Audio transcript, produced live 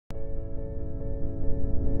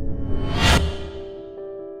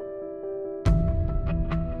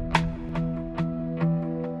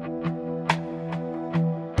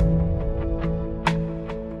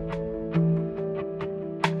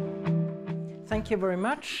Thank you very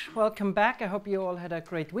much. Welcome back. I hope you all had a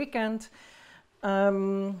great weekend.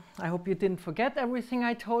 I hope you didn't forget everything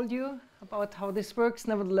I told you about how this works.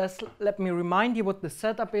 Nevertheless, let me remind you what the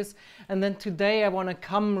setup is. And then today I want to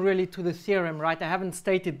come really to the theorem, right? I haven't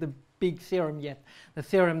stated the big theorem yet. The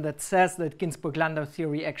theorem that says that Ginzburg-Landau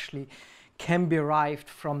theory actually can be derived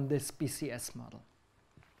from this BCS model.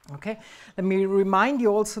 Okay, let me remind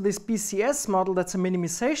you also this BCS model, that's a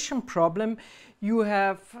minimization problem. You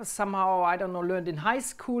have somehow, I don't know, learned in high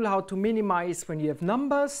school how to minimize when you have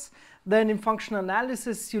numbers. Then in functional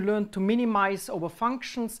analysis, you learn to minimize over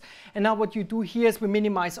functions. And now what you do here is we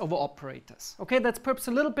minimize over operators. Okay, that's perhaps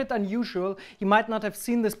a little bit unusual. You might not have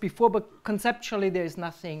seen this before, but conceptually there is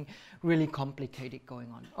nothing really complicated going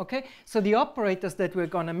on. Okay, so the operators that we're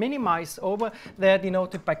going to minimize over, they're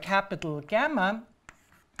denoted by capital gamma.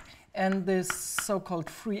 And this so-called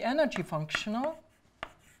free energy functional,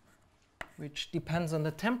 which depends on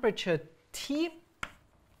the temperature T,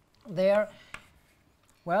 there,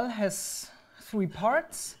 well, has three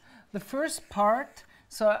parts. The first part,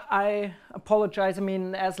 so I apologize, I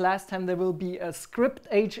mean, as last time, there will be a script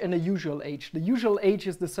h and a usual h. The usual h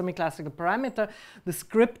is the semi-classical parameter. The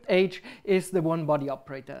script h is the one-body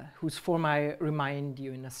operator, whose form I remind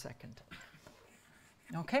you in a second.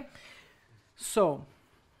 Okay, so,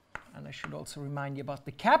 and I should also remind you about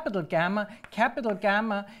the capital gamma. Capital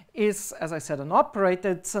gamma is, as I said, an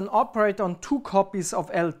operator. It's an operator on two copies of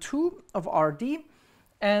L2 of Rd.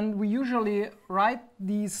 And we usually write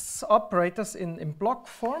these operators in block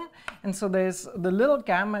form. And so there's the little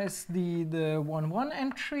gamma is the 1,1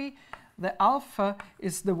 entry. The alpha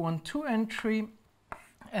is the 1,2 entry.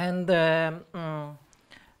 And the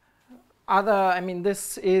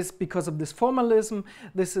this is because of this formalism.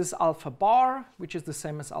 This is alpha bar, which is the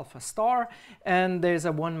same as alpha star. And there's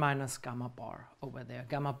a 1 minus gamma bar over there.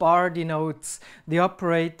 Gamma bar denotes the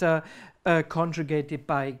operator conjugated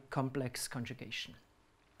by complex conjugation.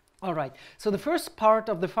 All right, so the first part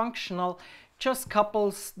of the functional just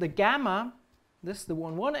couples the gamma, this the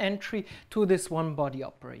 1,1 entry, to this one-body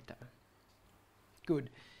operator. Good.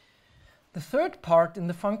 The third part in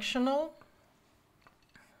the functional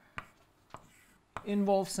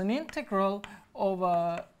involves an integral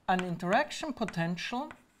over an interaction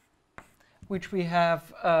potential, which we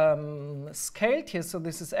have scaled here. So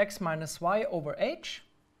this is x minus y over h.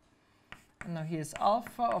 And now here's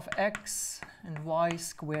alpha of x and y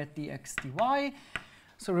squared dx dy.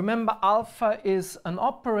 So remember, alpha is an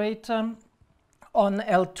operator on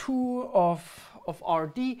L2 of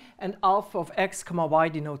Rd, and alpha of x comma y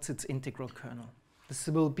denotes its integral kernel. This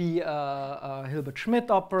will be a Hilbert-Schmidt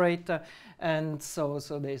operator, and so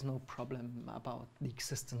there is no problem about the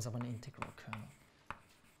existence of an integral kernel.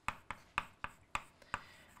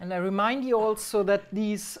 And I remind you also that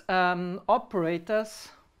these operators,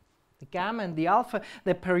 the gamma and the alpha,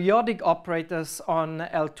 they're periodic operators on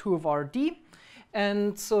L2 of Rd.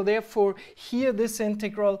 And so therefore, here this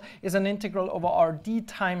integral is an integral over Rd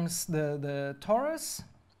times the torus,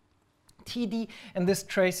 Td, and this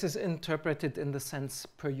trace is interpreted in the sense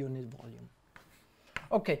per unit volume.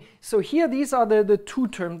 Okay, so here these are the two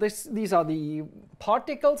terms. These are the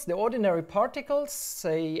particles, the ordinary particles,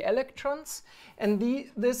 say electrons, and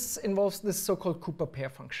this involves this so-called Cooper pair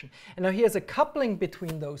function. And now here's a coupling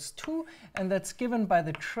between those two, and that's given by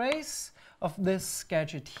the trace of this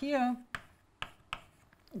gadget here,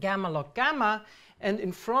 gamma log gamma, and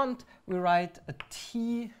in front we write a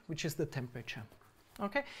T, which is the temperature.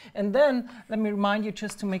 Okay, and then let me remind you,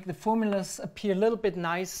 just to make the formulas appear a little bit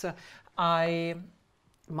nicer, I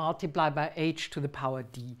multiply by h to the power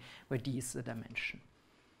d, where d is the dimension.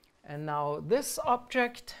 And now this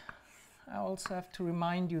object, I also have to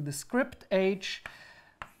remind you the script h,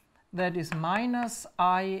 that is minus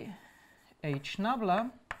I h nabla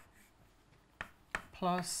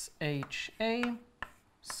plus h a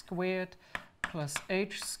squared plus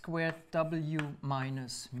h squared w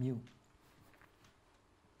minus mu.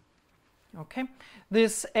 Okay,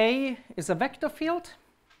 this A is a vector field,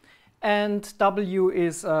 and W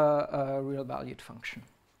is a real valued function.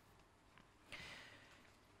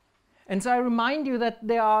 And so I remind you that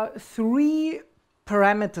there are three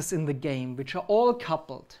parameters in the game which are all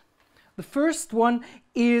coupled. The first one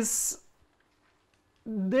is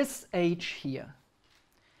this H here.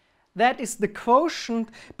 That is the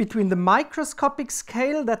quotient between the microscopic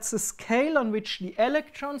scale, that's the scale on which the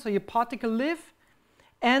electrons or your particle live,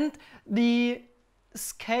 and the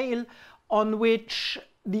scale on which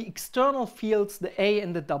the external fields, the A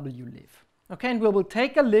and the W, live. Okay, and we will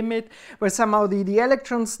take a limit where somehow the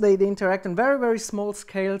electrons, they interact on very, very small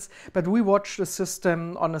scales, but we watch the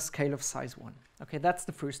system on a scale of size 1. Okay, that's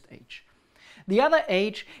the first H. The other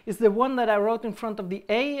H is the one that I wrote in front of the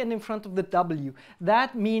A and in front of the W.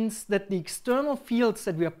 That means that the external fields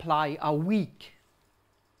that we apply are weak.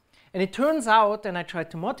 And it turns out, and I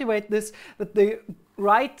tried to motivate this, that the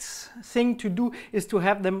right thing to do is to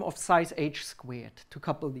have them of size h squared, to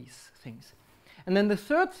couple these things. And then the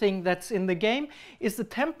third thing that's in the game is the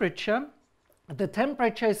temperature. The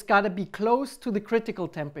temperature has got to be close to the critical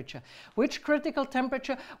temperature. Which critical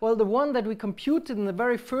temperature? Well, the one that we computed in the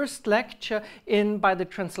very first lecture by the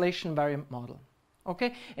translation variant model.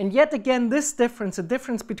 Okay? And yet again, this difference, the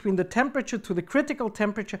difference between the temperature to the critical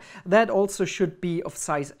temperature, that also should be of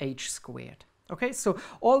size h squared. Okay? So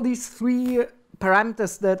all these three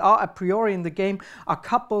parameters that are a priori in the game are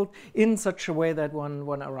coupled in such a way that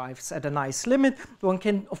one arrives at a nice limit. One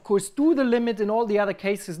can, of course, do the limit. In all the other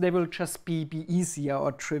cases, they will just be easier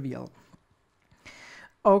or trivial.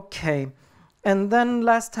 Okay. And then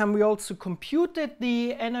last time we also computed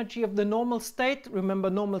the energy of the normal state. Remember,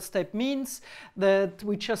 normal state means that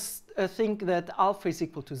we just think that alpha is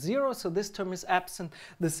equal to 0. So this term is absent.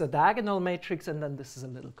 This is a diagonal matrix, and then this is a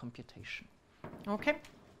little computation. Okay?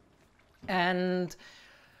 And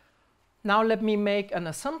now let me make an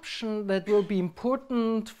assumption that will be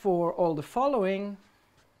important for all the following.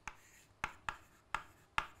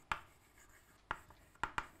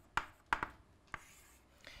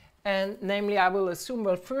 And namely, I will assume,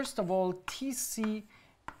 well, first of all, Tc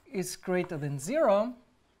is greater than 0.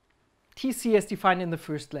 Tc is defined in the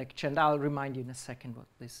first lecture, and I'll remind you in a second what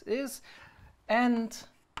this is. And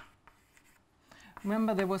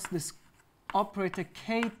remember, there was this operator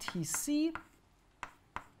ktc.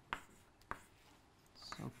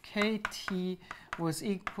 So kt was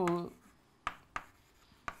equal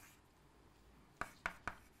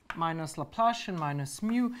minus Laplacian minus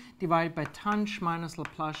mu divided by tanh minus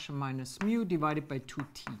Laplacian minus mu divided by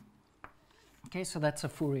 2t. Okay, so that's a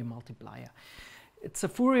Fourier multiplier. It's a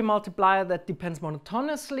Fourier multiplier that depends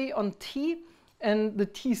monotonously on t. And the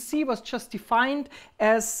Tc was just defined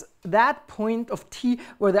as that point of t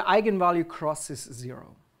where the eigenvalue crosses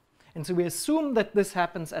 0. And so we assume that this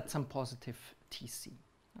happens at some positive Tc,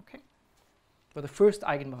 okay? Where the first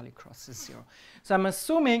eigenvalue crosses 0. So I'm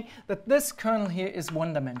assuming that this kernel here is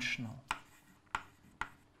one-dimensional.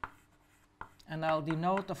 And I'll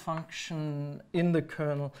denote a function in the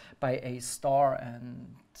kernel by a star,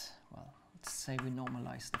 and, well, let's say we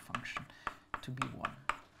normalize the function to be 1.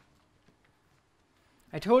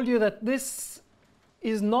 I told you that this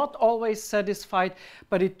is not always satisfied,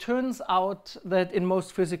 but it turns out that in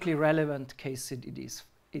most physically relevant cases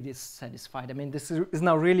it is satisfied. I mean, this is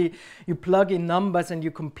now really, you plug in numbers and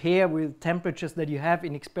you compare with temperatures that you have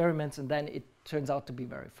in experiments, and then it turns out to be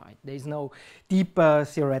verified. There is no deeper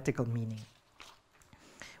theoretical meaning.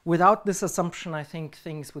 Without this assumption, I think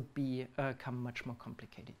things would become much more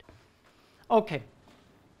complicated. Okay,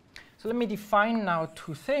 so let me define now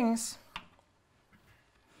two things.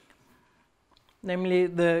 Namely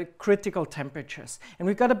the critical temperatures. And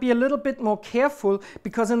we've got to be a little bit more careful,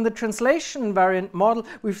 because in the translation variant model,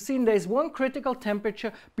 we've seen there is one critical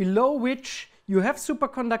temperature below which you have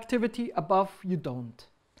superconductivity, above you don't.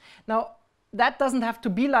 Now, that doesn't have to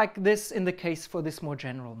be like this in the case for this more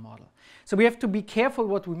general model. So we have to be careful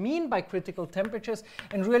what we mean by critical temperatures,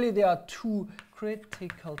 and really there are two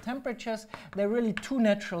critical temperatures. There are really two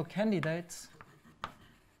natural candidates.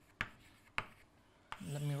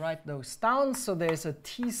 Let me write those down. So there's a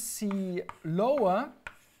Tc lower,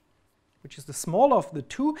 which is the smaller of the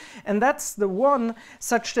two, and that's the one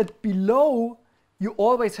such that below you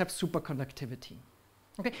always have superconductivity.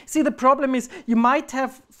 Okay. See, the problem is you might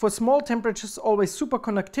have, for small temperatures, always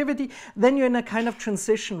superconductivity. Then you're in a kind of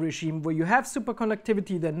transition regime where you have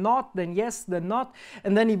superconductivity, then not, then yes, then not,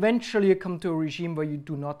 and then eventually you come to a regime where you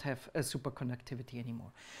do not have a superconductivity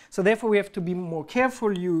anymore. So therefore we have to be more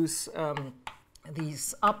careful, use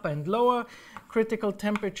these upper and lower critical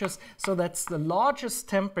temperatures. So that's the largest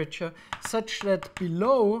temperature such that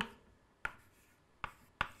below,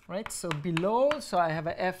 right, so below, so I have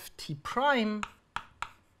a ft prime.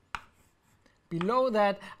 Below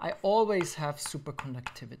that, I always have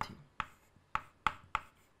superconductivity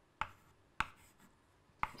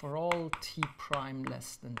for all t prime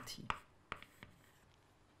less than t.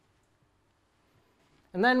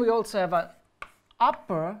 And then we also have an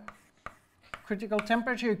upper critical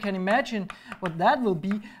temperature. You can imagine what that will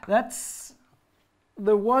be. That's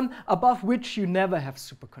the one above which you never have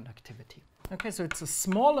superconductivity. Okay, so it's the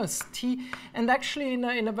smallest t, and actually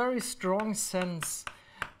in a very strong sense.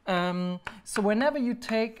 So whenever you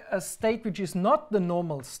take a state which is not the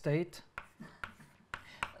normal state,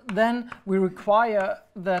 then we require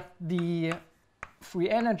that the free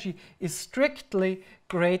energy is strictly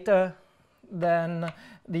greater than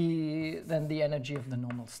the energy of the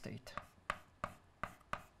normal state.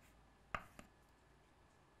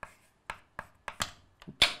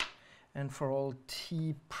 And for all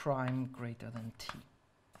t prime greater than t.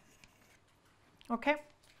 Okay?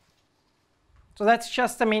 So that's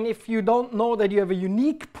just, I mean, if you don't know that you have a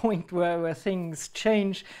unique point where things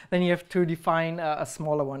change, then you have to define a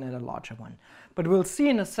smaller one and a larger one. But we'll see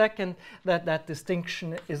in a second that that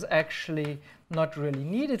distinction is actually not really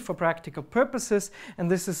needed for practical purposes. And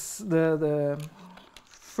this is the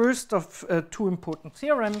first of two important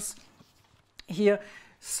theorems here.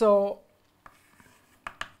 So,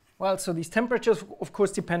 well, so these temperatures, of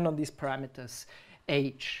course, depend on these parameters,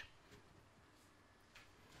 h.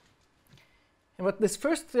 And what this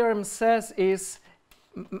first theorem says is,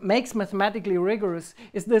 makes mathematically rigorous,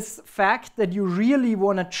 is this fact that you really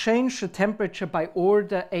want to change the temperature by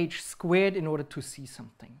order h squared in order to see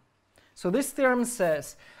something. So this theorem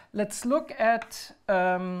says, let's look at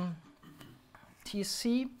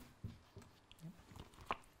Tc,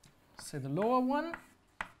 say the lower one.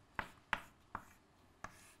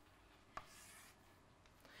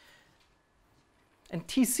 And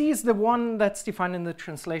Tc is the one that's defined in the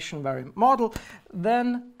translation variant model.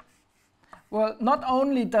 Then, well, not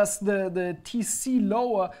only does the Tc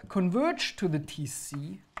lower converge to the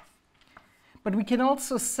Tc, but we can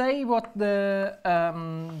also say what the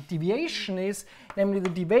deviation is. Namely,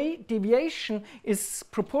 the deviation is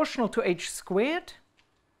proportional to h squared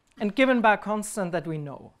and given by a constant that we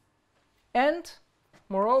know. And,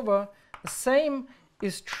 moreover, the same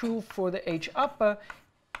is true for the h upper,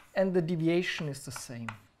 and the deviation is the same.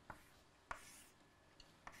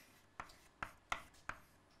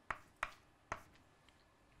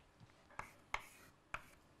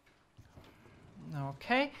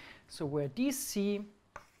 Okay, so where dc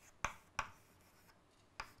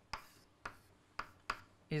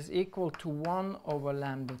is equal to 1 over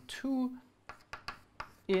lambda 2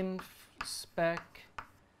 in spec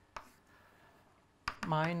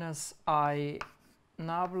minus I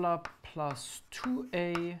nabla plus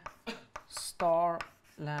 2a star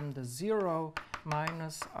lambda 0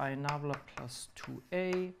 minus I nabla plus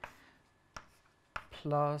 2a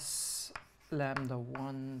plus lambda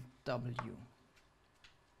 1w.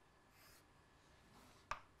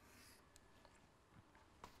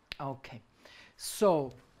 Okay,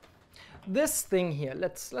 so this thing here,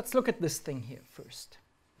 let's look at this thing here first.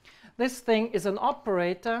 This thing is an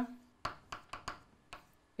operator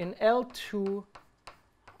in L2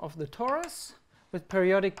 of the torus with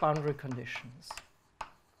periodic boundary conditions.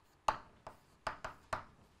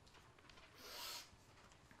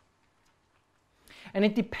 And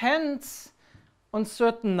it depends on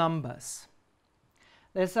certain numbers.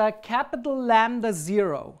 There's a capital lambda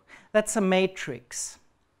 0. That's a matrix.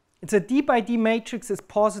 It's a d by d matrix, is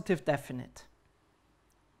positive definite.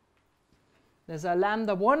 There's a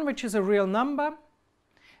lambda 1, which is a real number.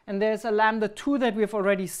 And there's a lambda 2 that we've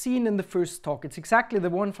already seen in the first talk. It's exactly the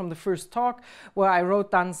one from the first talk where I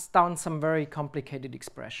wrote down some very complicated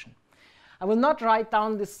expression. I will not write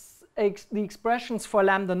down the expressions for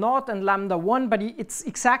lambda 0 and lambda 1, but it's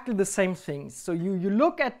exactly the same thing. So you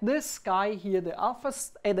look at this guy here, the alpha,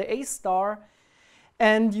 the a star,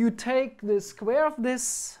 and you take the square of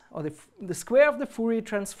this, or the square of the Fourier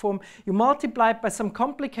transform, you multiply it by some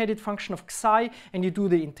complicated function of psi, and you do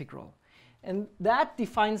the integral. And that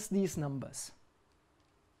defines these numbers.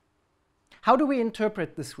 How do we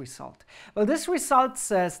interpret this result? Well, this result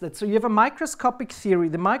says that, so you have a microscopic theory.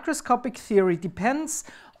 The microscopic theory depends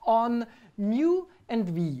on mu and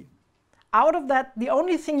v. Out of that, the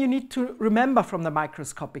only thing you need to remember from the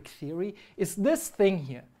microscopic theory is this thing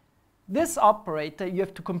here. This operator, you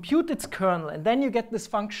have to compute its kernel, and then you get this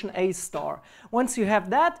function a star. Once you have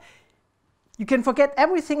that, you can forget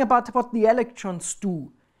everything about what the electrons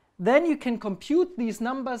do. Then you can compute these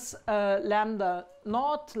numbers, lambda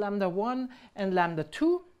 0, lambda 1, and lambda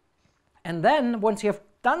 2. And then, once you have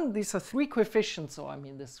done, these are 3 coefficients, so I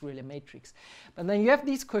mean, this is really a matrix. But then you have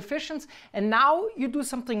these coefficients, and now you do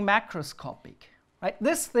something macroscopic. Right?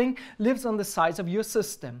 This thing lives on the size of your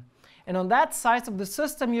system. And on that size of the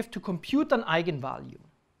system, you have to compute an eigenvalue.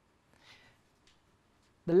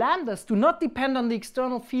 The lambdas do not depend on the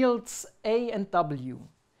external fields A and W,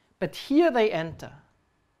 but here they enter.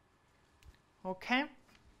 Okay?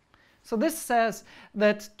 So this says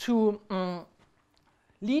that to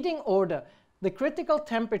leading order, the critical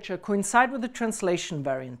temperature coincide with the translation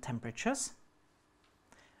variant temperatures,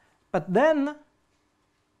 but then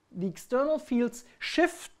the external fields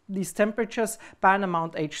shift these temperatures by an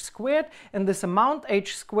amount h squared, and this amount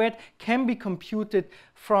h squared can be computed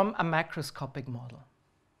from a macroscopic model.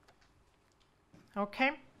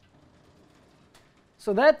 Okay?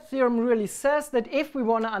 So that theorem really says that if we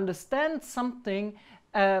want to understand something,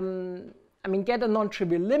 I mean, get a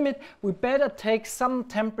non-trivial limit, we better take some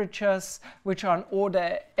temperatures which are an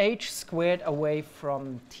order h squared away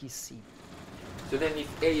from Tc. So then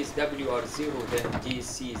if A is W are 0, then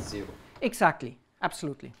Tc is 0. Exactly,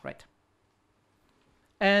 absolutely, right.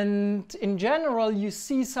 And in general, you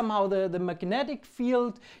see somehow the magnetic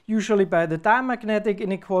field, usually by the diamagnetic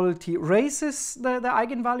inequality, raises the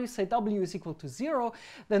eigenvalue. Say W is equal to 0,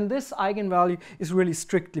 then this eigenvalue is really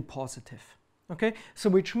strictly positive. Okay,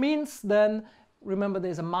 so which means then, remember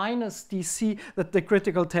there's a minus dc, that the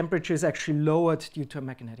critical temperature is actually lowered due to a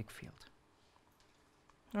magnetic field.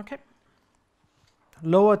 Okay,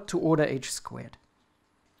 lowered to order h squared.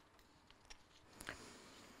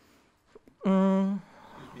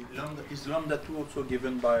 Is lambda 2 also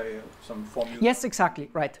given by some formula? Yes, exactly,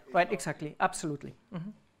 right, exactly, absolutely.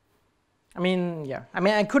 I mean, yeah, I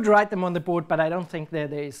mean, I could write them on the board, but I don't think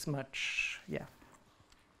there is much, yeah.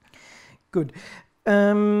 Good.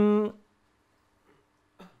 You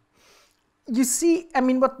see, I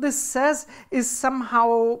mean, what this says is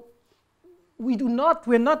somehow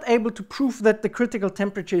we're not able to prove that the critical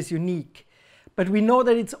temperature is unique, but we know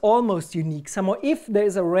that it's almost unique. Somehow, if there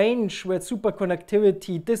is a range where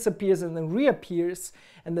superconductivity disappears and then reappears,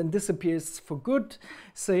 and then disappears for good,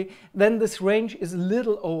 say, then this range is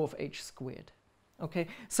little o of h squared. Okay,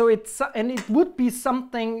 so and it would be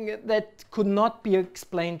something that could not be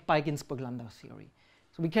explained by Ginzburg-Landau theory.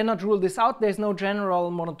 So we cannot rule this out. There's no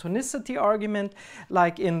general monotonicity argument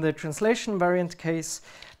like in the translation variant case,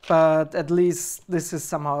 but at least this is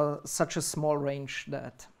somehow such a small range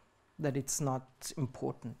that it's not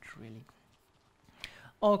important really.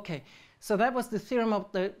 Okay, so that was the theorem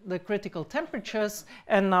of the critical temperatures,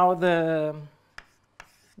 and now the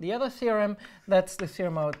other theorem, that's the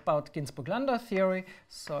theorem about Ginzburg-Landau theory.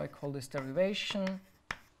 So I call this derivation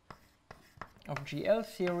of GL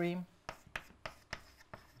theory.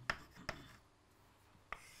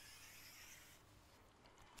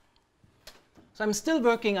 So I'm still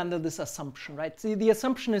working under this assumption, right? See, the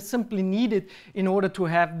assumption is simply needed in order to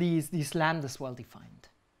have these lambdas well defined.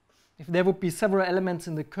 If there would be several elements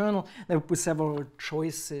in the kernel, there would be several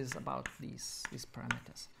choices about these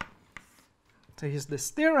parameters. So here's this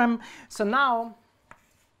theorem. So now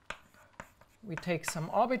we take some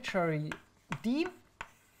arbitrary d,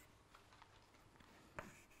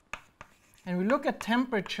 and we look at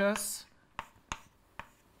temperatures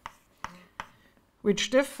which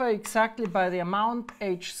differ exactly by the amount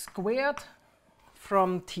h squared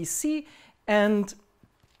from Tc, and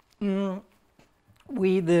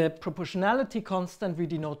the proportionality constant we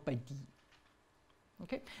denote by d.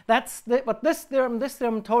 Okay, that's what this theorem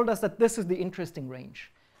told us, that this is the interesting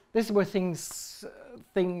range. This is where things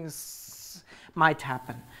might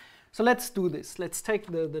happen. So let's do this. Let's take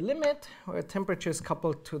the limit where temperature is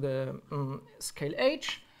coupled to the scale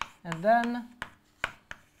h, and then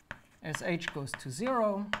as h goes to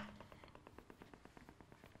 0,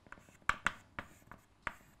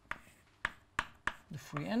 the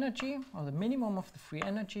free energy, or the minimum of the free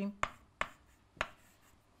energy,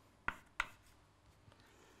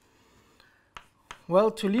 well,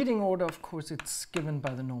 to leading order, of course, it's given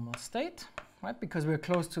by the normal state, right? Because we're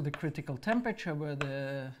close to the critical temperature where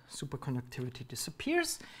the superconductivity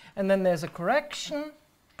disappears. And then there's a correction.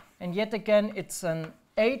 And yet again, it's an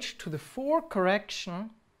h to the 4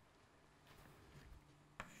 correction.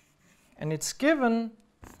 And it's given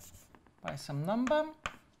by some number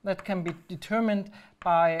that can be determined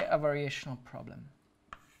by a variational problem.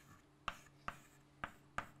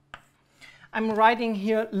 I'm writing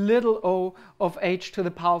here little o of h to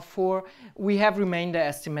the power 4. We have remainder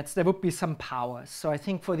estimates. There would be some powers. So I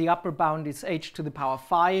think for the upper bound it's h to the power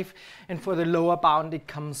 5, and for the lower bound it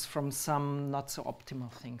comes from some not so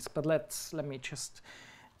optimal things. But let me just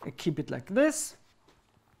keep it like this,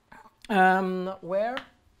 where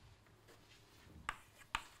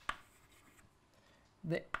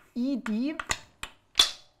the ED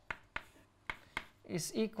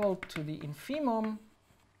is equal to the infimum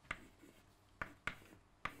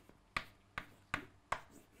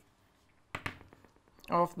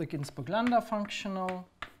of the Ginzburg-Landau functional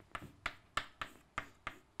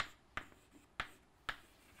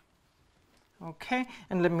okay,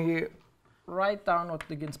 and let me write down what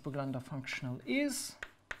the Ginzburg-Landau functional is.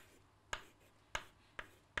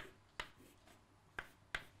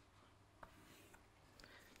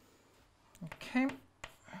 Okay,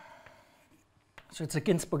 so it's a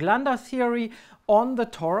Ginzburg-Landau theory on the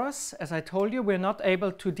torus. As I told you, we're not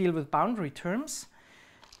able to deal with boundary terms.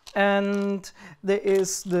 And there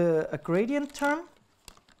is a gradient term.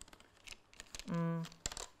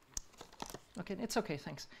 Okay, it's okay,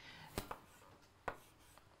 thanks.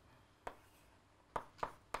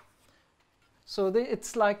 So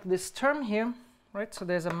it's like this term here, right? So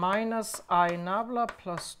there's a minus I nabla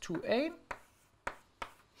plus 2a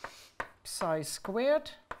psi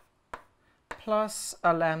squared plus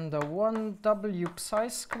a lambda 1 w psi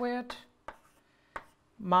squared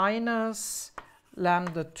minus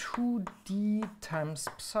lambda 2d times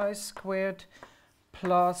psi squared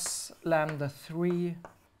plus lambda 3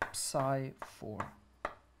 psi 4.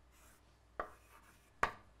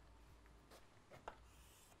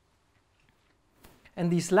 And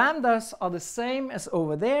these lambdas are the same as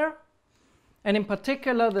over there. And in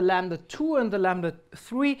particular, the lambda 2 and the lambda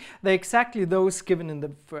 3, they're exactly those given in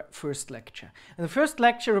the first lecture. In the first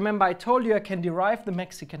lecture, remember I told you I can derive the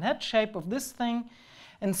Mexican head shape of this thing.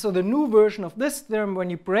 And so the new version of this theorem, when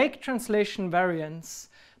you break translation variance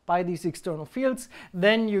by these external fields,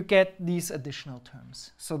 then you get these additional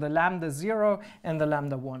terms. So the lambda 0 and the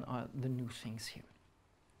lambda 1 are the new things here.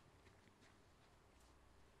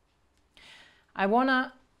 I want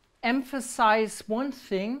to emphasize one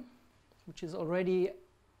thing, which is already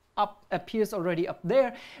appears already up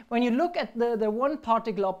there. When you look at the one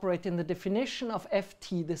particle operator in the definition of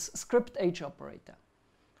ft, this script h operator,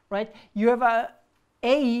 right? You have a,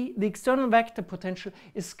 the external vector potential,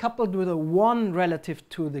 is coupled with a 1 relative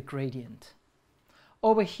to the gradient.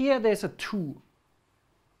 Over here, there's a 2.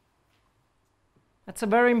 That's a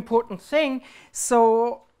very important thing.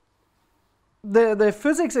 So the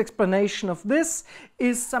physics explanation of this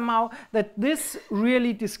is somehow that this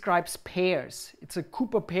really describes pairs. It's a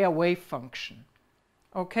Cooper pair wave function.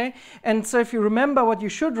 Okay? And so if you remember, what you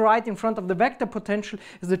should write in front of the vector potential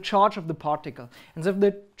is the charge of the particle. And so if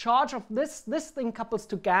the charge of this thing couples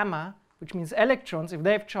to gamma, which means electrons, if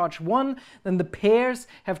they have charge 1, then the pairs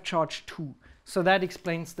have charge 2. So that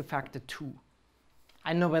explains the factor 2.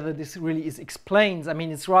 I don't know whether this really explains. I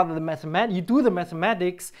mean, it's rather the mathematics. You do the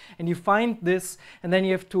mathematics and you find this, and then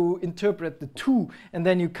you have to interpret the 2, and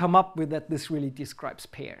then you come up with that this really describes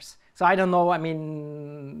pairs. So I don't know, I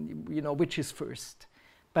mean, you know, which is first.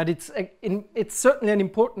 But it's certainly an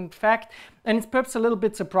important fact, and it's perhaps a little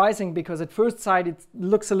bit surprising because at first sight it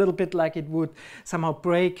looks a little bit like it would somehow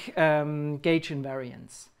break gauge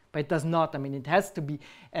invariance. But it does not. I mean, it has to be,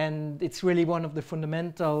 and it's really one of the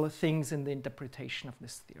fundamental things in the interpretation of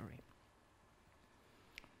this theory.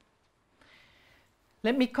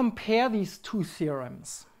 Let me compare these two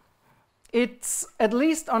theorems. It's, at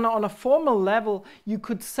least on a formal level, you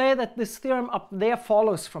could say that this theorem up there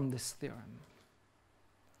follows from this theorem.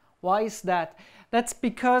 Why is that? That's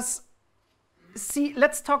because, see,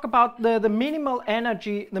 let's talk about the minimal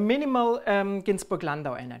energy, the minimal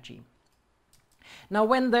Ginzburg-Landau energy. Now,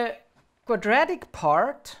 when the quadratic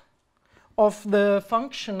part of the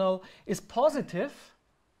functional is positive,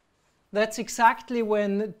 that's exactly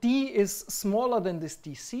when d is smaller than this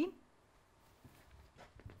dc.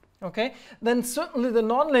 Okay, then certainly the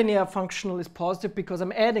nonlinear functional is positive because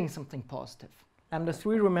I'm adding something positive. Lambda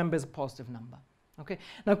 3, remember, is a positive number. Okay,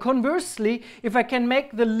 now conversely, if I can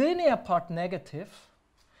make the linear part negative,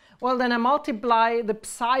 well, then I multiply the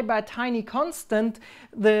psi by a tiny constant.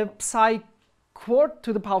 The psi quart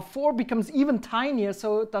to the power 4 becomes even tinier,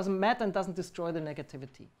 so it doesn't matter and doesn't destroy the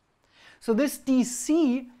negativity. So this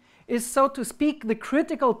dc is, so to speak, the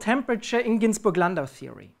critical temperature in Ginzburg-Landau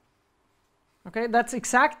theory. Okay, that's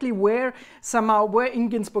exactly where somehow, in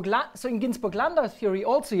Ginzburg-Landau theory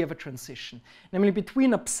also you have a transition, namely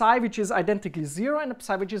between a psi which is identically 0 and a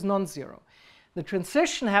psi which is non-zero. The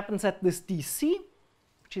transition happens at this dc,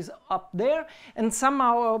 which is up there, and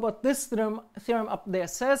somehow what this theorem up there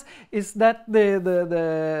says is that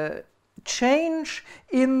the change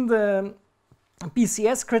in the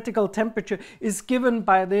BCS critical temperature is given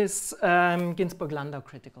by this Ginzburg-Landau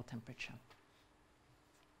critical temperature.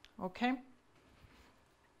 Okay?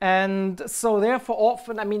 And so therefore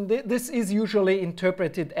often, I mean, this is usually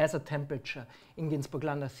interpreted as a temperature in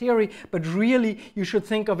Ginzburg-Landau theory, but really you should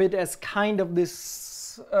think of it as kind of this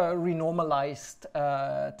renormalized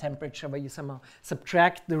temperature where you somehow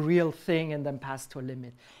subtract the real thing and then pass to a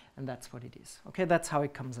limit, and that's what it is. Okay, that's how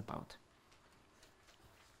it comes about.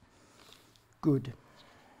 Good.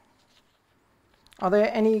 Are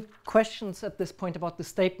there any questions at this point about the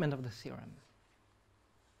statement of the theorem?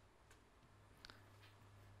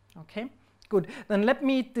 Okay, good. Then let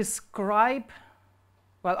me describe.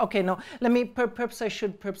 Well, okay, no. Let me. Perhaps I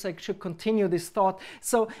should continue this thought.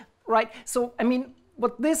 So, right. So, I mean,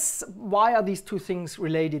 why are these two things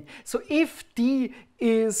related? So if d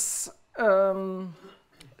is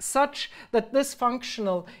such that this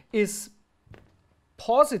functional is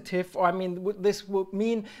positive, or I mean, this would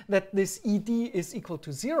mean that this ED is equal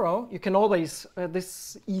to 0. You can always,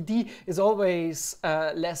 this ED is always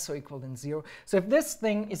less or equal than 0. So if this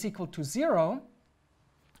thing is equal to 0,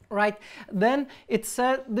 right, then it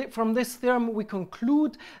said from this theorem we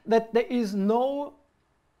conclude that there is no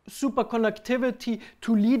superconductivity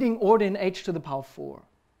to leading order in h to the power 4.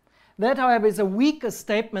 That, however, is a weaker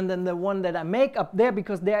statement than the one that I make up there,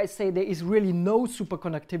 because there I say there is really no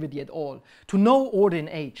superconductivity at all, to no order in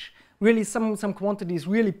h. Really, some quantity is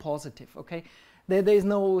really positive, okay? There is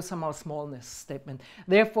no somehow smallness statement.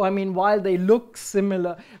 Therefore, I mean, while they look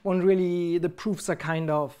similar, the proofs are kind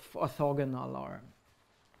of orthogonal or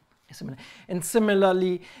similar. And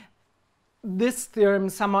similarly, this theorem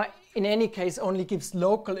somehow, in any case, only gives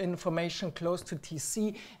local information close to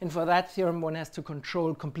Tc, and for that theorem one has to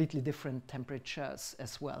control completely different temperatures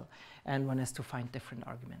as well, and one has to find different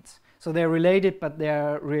arguments. So they're related, but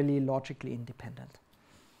they're really logically independent.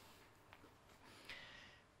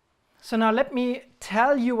 So now let me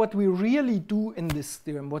tell you what we really do in this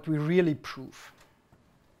theorem, what we really prove.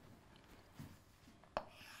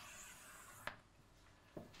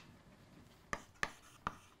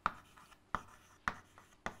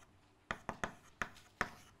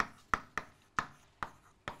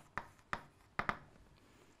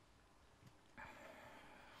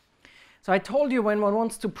 So I told you when one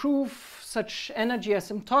wants to prove such energy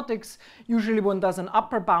asymptotics, usually one does an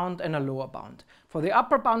upper bound and a lower bound. For the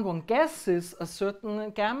upper bound, one guesses a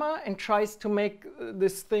certain gamma and tries to make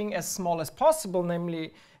this thing as small as possible,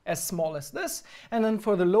 namely as small as this. And then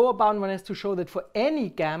for the lower bound, one has to show that for any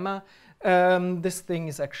gamma, this thing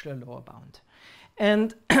is actually a lower bound.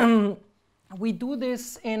 And we do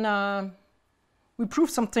this in a... We prove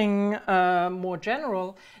something more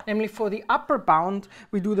general, namely for the upper bound,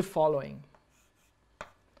 we do the following.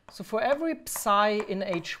 So for every psi in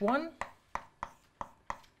H1,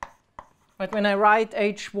 right, when I write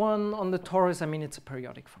H1 on the torus, I mean it's a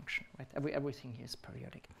periodic function, right? Everything here is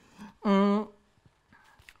periodic.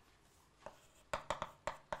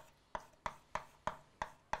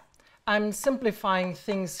 I'm simplifying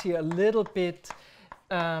things here a little bit,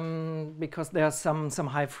 because there are some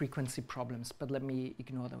high frequency problems, but let me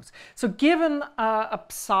ignore those. So given a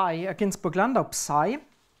psi, a Ginzburg-Landau psi,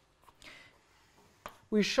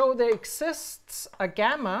 we show there exists a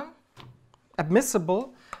gamma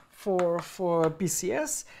admissible for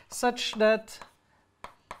BCS such that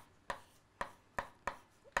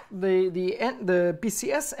the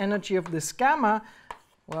BCS energy of this gamma,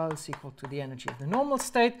 well, is equal to the energy of the normal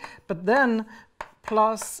state, but then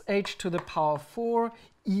plus h to the power 4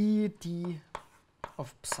 ED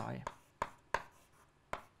of psi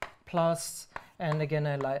plus, and again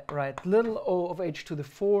I write little o of h to the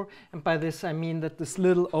 4, and by this I mean that this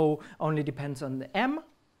little o only depends on the m.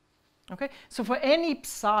 Okay, so for any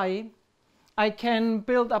psi I can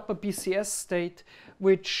build up a BCS state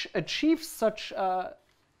which achieves such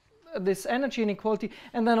this energy inequality,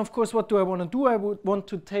 and then of course what do I want to do? I would want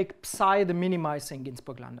to take psi the minimizing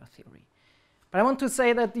Ginzburg-Landau theory. But I want to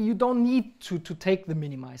say that you don't need to take the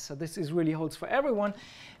minimizer. This is really holds for everyone.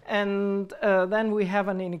 And then we have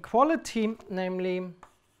an inequality, namely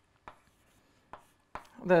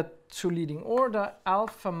the two leading order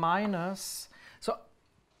alpha minus. So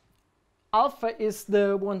alpha is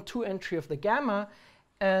the 1,2 entry of the gamma.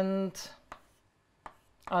 And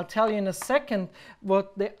I'll tell you in a second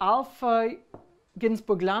what the alpha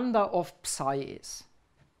Ginzburg-Landau of psi is.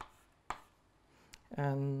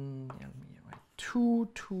 And yeah, 2,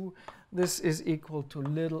 this is equal to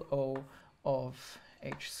little o of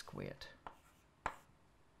h squared.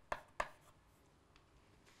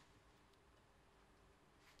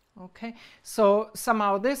 Okay, so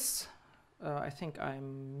somehow this, I think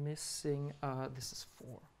I'm missing, this is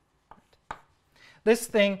 4. Right. This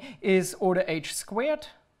thing is order h squared.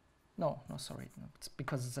 No, sorry, no, it's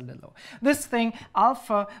because it's a little o. This thing,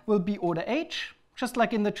 alpha, will be order h. Just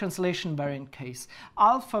like in the translation variant case.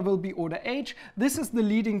 Alpha will be order h. This is the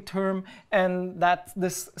leading term, and that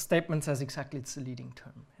this statement says exactly it's the leading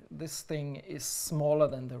term. This thing is smaller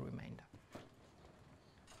than the remainder.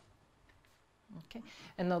 Okay,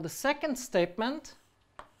 and now the second statement,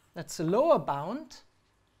 that's a lower bound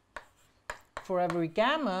for every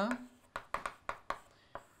gamma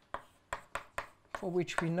for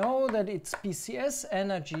which we know that its BCS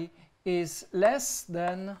energy is less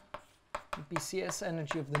than the BCS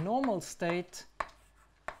energy of the normal state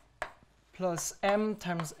plus m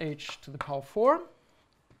times h to the power 4.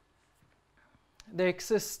 There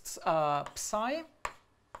exists psi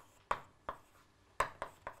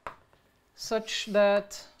such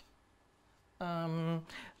that,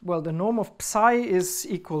 well, the norm of psi is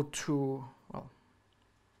equal to, well,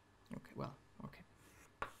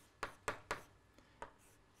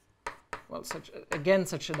 well, such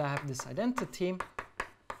that I have this identity.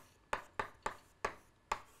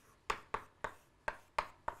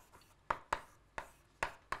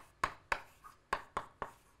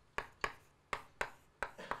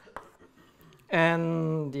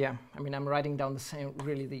 And yeah, I mean, I'm writing down the same,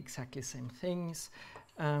 really the exactly same things.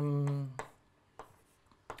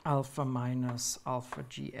 Alpha minus alpha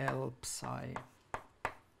GL psi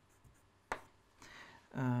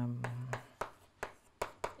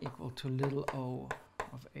equal to little o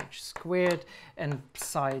of h squared, and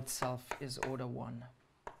psi itself is order 1.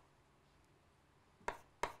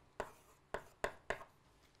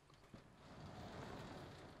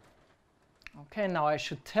 Okay, now I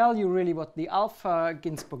should tell you really what the alpha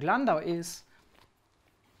Ginzburg-Landau is.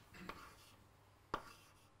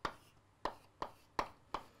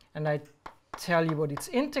 And I tell you what its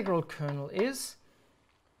integral kernel is.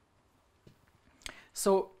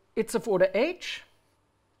 So it's of order h.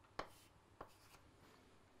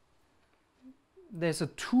 There's a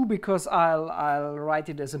 2 because I'll write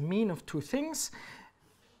it as a mean of 2 things.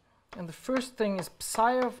 And the first thing is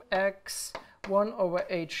psi of x 1 over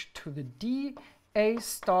h to the d, a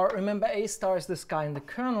star, remember a star is this guy in the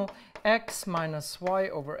kernel, x minus y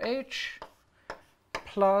over h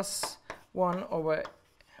plus 1 over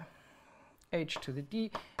h to the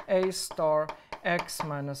d, a star x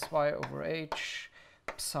minus y over h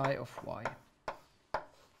psi of y.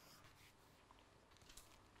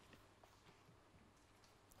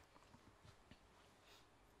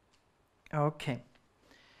 Okay,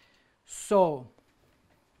 so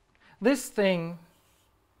this thing,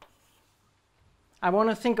 I want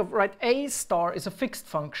to think of, right, a star is a fixed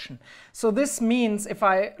function. So this means if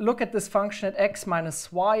I look at this function at x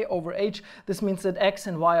minus y over h, this means that x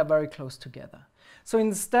and y are very close together. So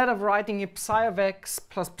instead of writing it psi of x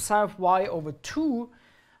plus psi of y over 2,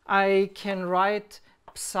 I can write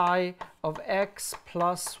psi of x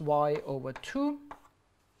plus y over 2,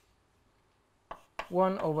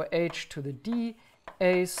 1 over h to the d,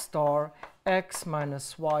 a star x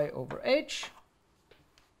minus y over h.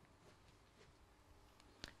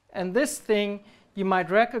 And this thing you might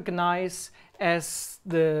recognize as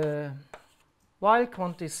the Weil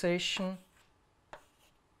quantization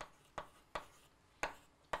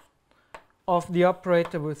of the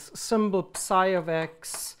operator with symbol psi of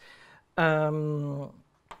x,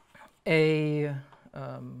 a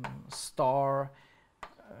star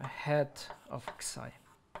head of xi.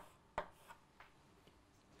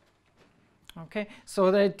 Okay,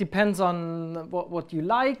 so that depends on what you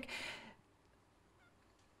like.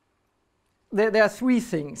 There are 3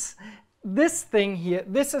 things. This thing here,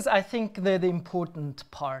 this is, I think, the important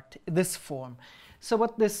part, this form. So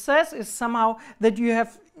what this says is somehow that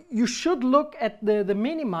you should look at the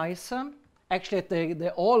minimizer, actually at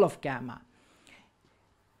the all of gamma,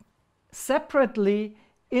 separately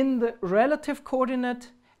in the relative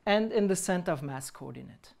coordinate and in the center of mass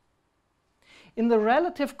coordinate. In the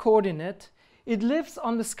relative coordinate, it lives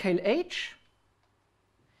on the scale h,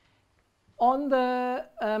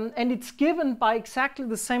 and it's given by exactly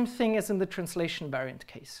the same thing as in the translation variant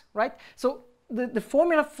case, right? So the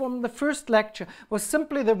formula from the first lecture was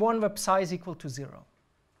simply the one where psi is equal to 0.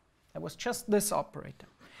 That was just this operator.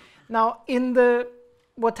 Now,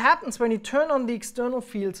 what happens when you turn on the external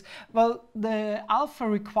fields? Well, the alpha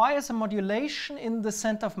requires a modulation in the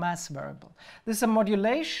center of mass variable. This is a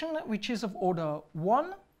modulation which is of order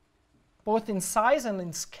 1, both in size and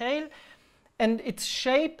in scale, and its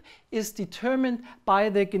shape is determined by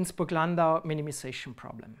the Ginzburg-Landau minimization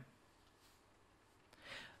problem.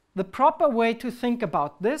 The proper way to think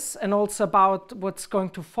about this, and also about what's going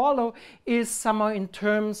to follow, is somehow in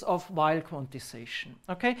terms of Weil quantization.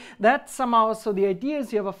 Okay, that's somehow, so the idea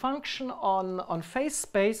is you have a function on phase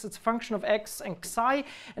space, it's a function of x and xi,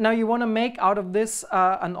 and now you want to make out of this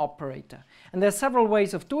an operator. And there are several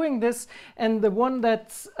ways of doing this, and the one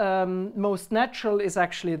that's most natural is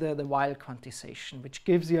actually the Weil quantization, which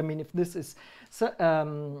gives you, I mean, if this is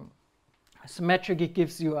symmetric, it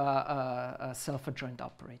gives you a self-adjoint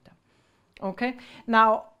operator. Okay,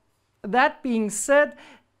 now that being said,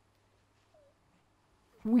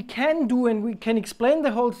 we can do and we can explain the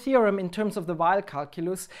whole theorem in terms of the Weil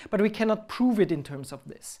calculus, but we cannot prove it in terms of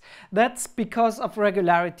this. That's because of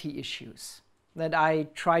regularity issues that I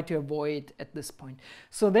try to avoid at this point.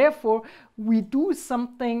 So therefore, we do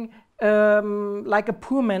something like a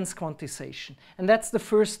poor man's quantization, and that's the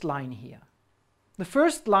first line here. The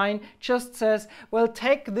first line just says, well,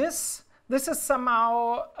 take this. This is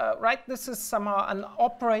somehow, right, this is somehow an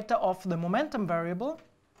operator of the momentum variable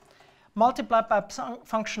multiplied by a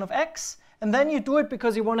function of x, and then you do it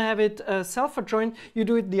because you want to have it self-adjoint, you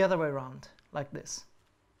do it the other way around, like this.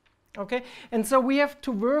 Okay, and so we have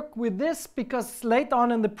to work with this because later on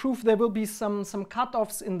in the proof there will be some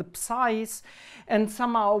cutoffs in the psi's, and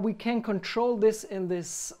somehow we can control this in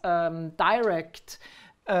this direct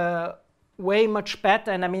way much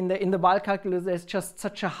better. And I mean, in the Weyl calculus there's just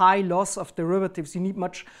such a high loss of derivatives. You need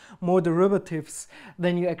much more derivatives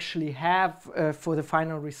than you actually have for the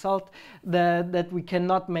final result, that we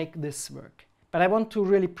cannot make this work. But I want to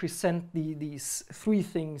really present these three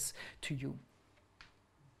things to you.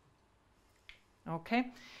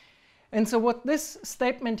 Okay, and so what this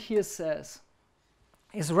statement here says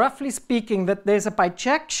is, roughly speaking, that there's a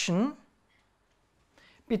bijection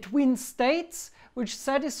between states which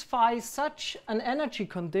satisfy such an energy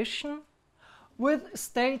condition with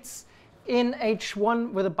states in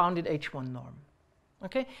H1 with a bounded H1 norm.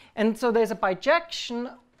 Okay, and so there's a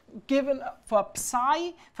bijection given for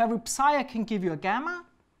psi. For every psi I can give you a gamma.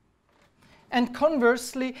 And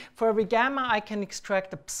conversely, for every gamma, I can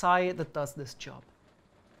extract a psi that does this job.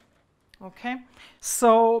 Okay,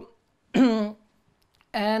 so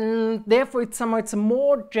and therefore it's a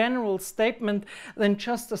more general statement than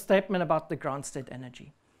just a statement about the ground state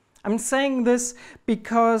energy. I'm saying this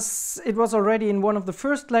because it was already in one of the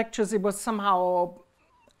first lectures. It was somehow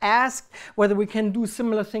asked whether we can do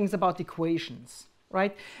similar things about equations,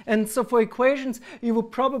 right? And so for equations, you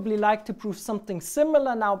would probably like to prove something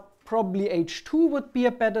similar. Now, probably H2 would be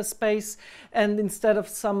a better space, and instead of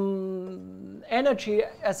some energy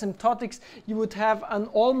asymptotics, you would have an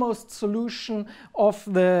almost solution of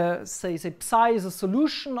the, say psi is a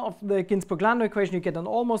solution of the Ginzburg-Landau equation. You get an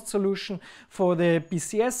almost solution for the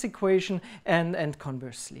BCS equation, and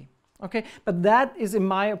conversely. Okay, but that is, in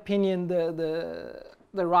my opinion, the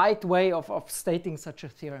right way of stating such a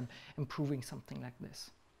theorem and proving something like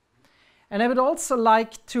this. And I would also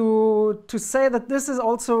like to say that this is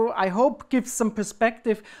also, I hope, gives some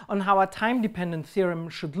perspective on how a time-dependent theorem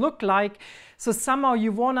should look like. So somehow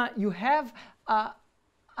you have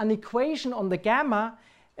an equation on the gamma,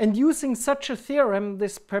 and using such a theorem,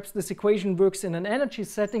 perhaps this equation works in an energy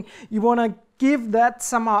setting, you want to give that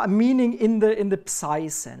somehow a meaning in the psi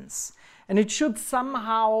sense. And it should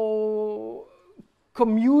somehow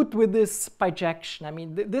commute with this bijection. I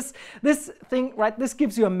mean, this thing, right, this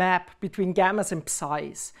gives you a map between gammas and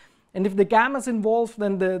psi's. And if the gammas involve,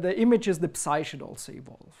 then the images, the psi should also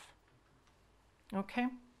evolve. Okay?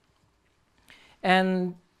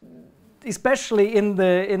 And especially in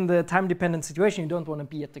the time-dependent situation, you don't want to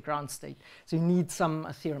be at the ground state. So you need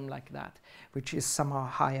a theorem like that, which is somehow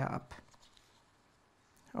higher up.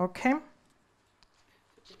 Okay?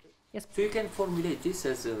 Yes. So you can formulate this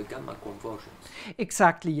as a gamma convergence.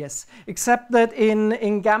 Exactly, yes. Except that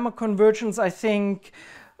in gamma convergence, I think,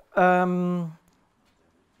 right,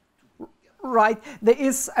 there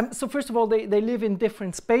is, so first of all, they live in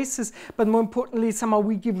different spaces, but more importantly, somehow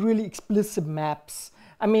we give really explicit maps.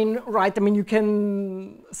 I mean, right, I mean, you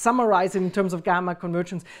can summarize it in terms of gamma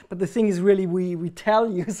convergence, but the thing is really we tell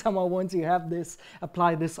you somehow once you have this,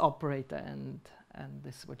 apply this operator, and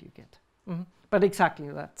this is what you get. Mm-hmm. But exactly,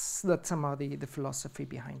 that's somehow the philosophy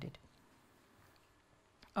behind it.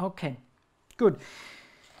 Okay, good.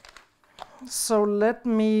 So let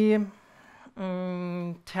me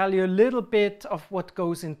tell you a little bit of what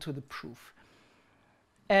goes into the proof.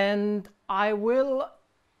 And I will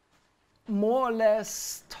more or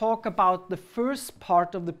less talk about the first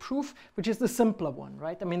part of the proof, which is the simpler one,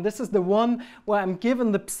 right? I mean, this is the one where I'm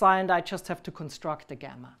given the psi and I just have to construct a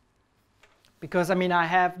gamma. Because, I mean, I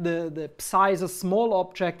have the psi is a small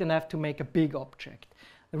object and I have to make a big object.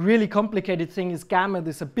 The really complicated thing is gamma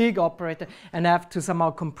is a big operator and I have to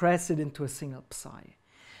somehow compress it into a single psi.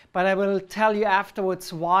 But I will tell you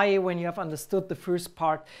afterwards why, when you have understood the first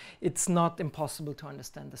part, it's not impossible to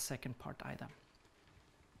understand the second part either.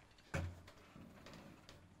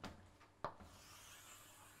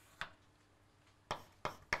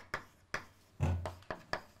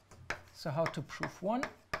 So how to prove one?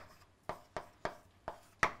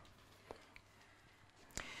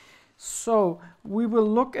 So we will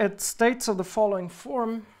look at states of the following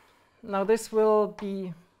form. Now this will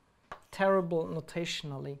be terrible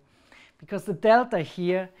notationally, because the delta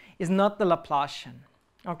here is not the Laplacian.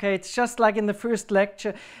 Okay, it's just like in the first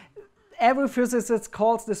lecture. Every physicist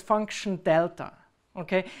calls this function delta.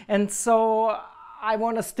 Okay, and so I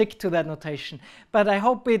want to stick to that notation. But I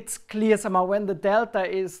hope it's clear somehow when the delta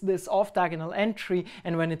is this off-diagonal entry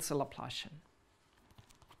and when it's a Laplacian.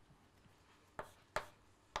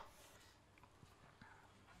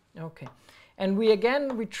 Okay, and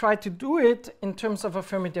we try to do it in terms of a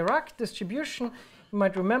Fermi-Dirac distribution. You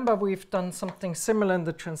might remember we've done something similar in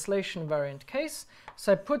the translation variant case.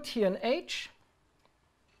 So I put here an H,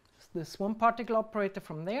 this one particle operator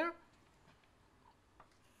from there.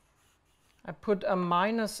 I put a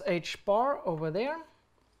minus h bar over there.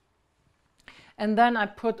 And then I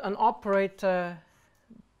put an operator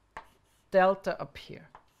delta up here.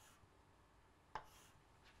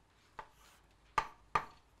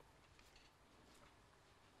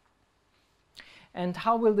 And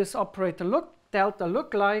how will this operator look? Delta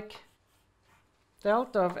look like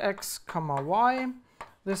delta of x comma y.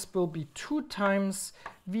 This will be 2 times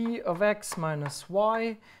v of x minus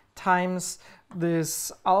y times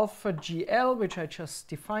this alpha GL, which I just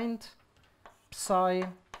defined, psi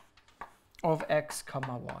of x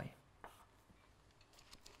comma y.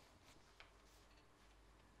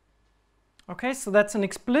 Okay, so that's an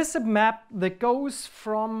explicit map that goes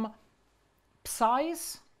from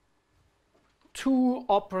psi's to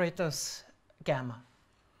operators gamma,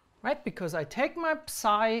 right? Because I take my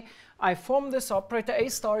psi, I form this operator, A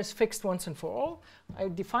star is fixed once and for all. I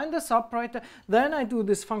define this operator, then I do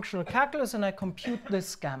this functional calculus and I compute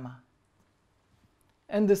this gamma.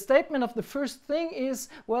 And the statement of the first thing is,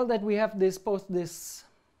 well, that we have this both this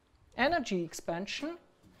energy expansion,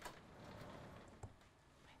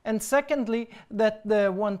 and secondly, that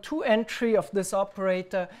the 1-2 entry of this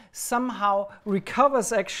operator somehow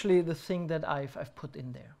recovers actually the thing that I've put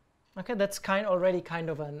in there. Okay, that's already kind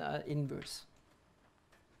of an inverse.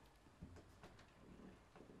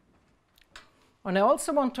 And I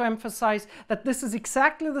also want to emphasize that this is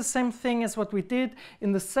exactly the same thing as what we did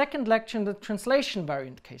in the second lecture in the translation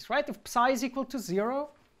variant case, right? If psi is equal to 0,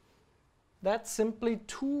 that's simply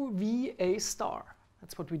 2v a star.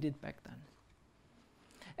 That's what we did back then.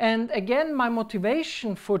 And again, my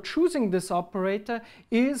motivation for choosing this operator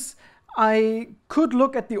is I could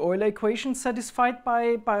look at the Euler equation satisfied by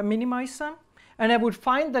a minimizer, and I would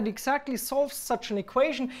find that exactly solves such an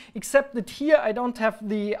equation, except that here I don't have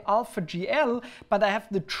the alpha GL, but I have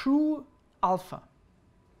the true alpha.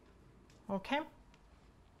 Okay?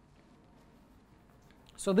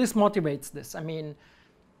 So this motivates this. I mean,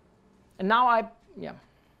 and now yeah,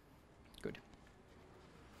 good.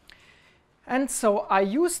 And so I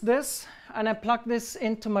use this and I plug this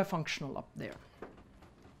into my functional up there.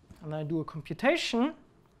 And I do a computation.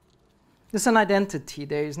 This is an identity.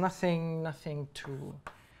 There is nothing to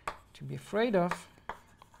be afraid of.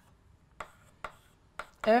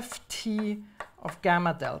 Ft of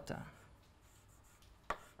gamma delta.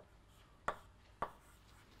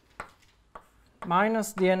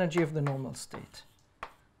 Minus the energy of the normal state.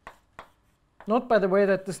 Note, by the way,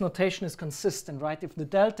 that this notation is consistent, right? If the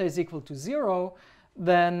delta is equal to 0,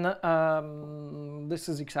 then this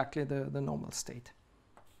is exactly the normal state.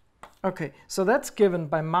 Okay, so that's given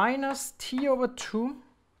by minus t over 2.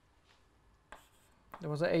 There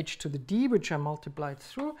was a h to the d, which I multiplied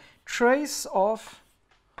through. Trace of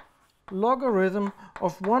logarithm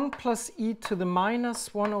of 1 plus e to the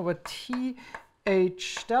minus 1 over t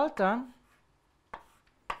h delta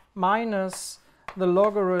minus the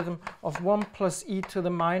logarithm of 1 plus e to the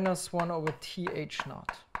minus 1 over t h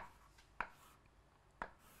naught.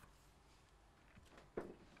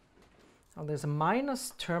 Now there's a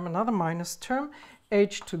minus term, another minus term,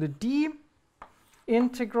 h to the d,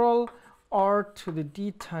 integral r to the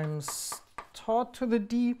d times tau to the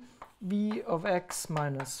d, v of x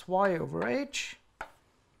minus y over h,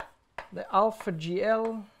 the alpha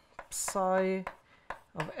GL psi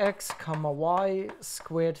of x comma y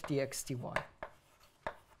squared dx dy.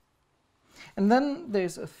 And then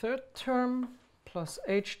there's a third term plus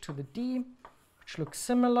h to the d, which looks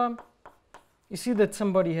similar. You see that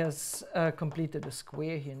somebody has completed a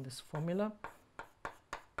square here in this formula.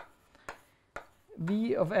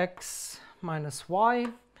 V of x minus y,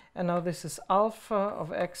 and now this is alpha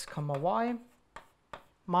of x comma y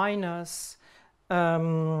minus,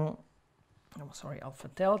 alpha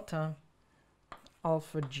delta,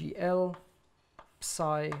 alpha GL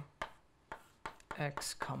psi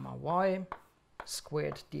x comma y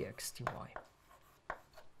squared dx dy.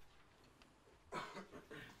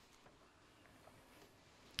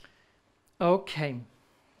 Okay,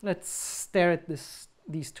 let's stare at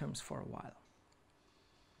these terms for a while.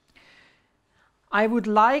 I would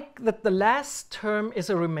like that the last term is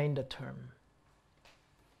a remainder term.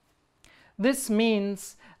 This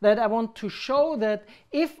means that I want to show that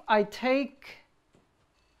if I take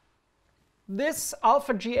this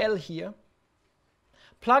alpha GL here,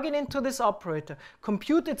 plug it into this operator,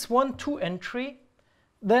 compute its 1-2 entry,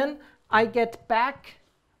 then I get back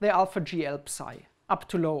the alpha GL psi up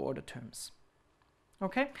to lower order terms.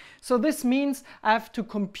 Okay, so this means I have to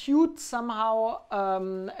compute somehow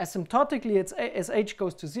asymptotically as h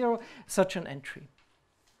goes to 0 such an entry.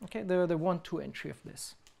 Okay, the 1-2 entry of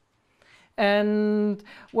this. And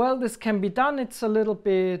well, this can be done. It's a little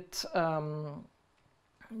bit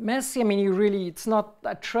messy. I mean, it's not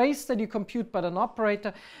a trace that you compute, but an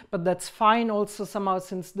operator, but that's fine also somehow,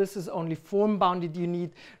 since this is only form bounded, you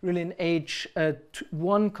need really an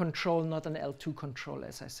H1 control, not an L2 control,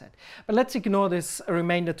 as I said. But let's ignore this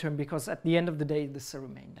remainder term, because at the end of the day, this is a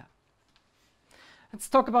remainder. Let's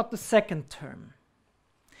talk about the second term.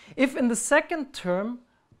 If in the second term,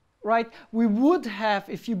 right, we would have,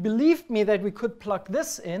 if you believed me that we could plug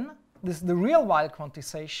this in, this is the real while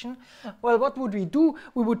quantization, well, what would we do?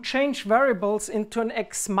 We would change variables into an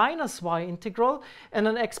x minus y integral and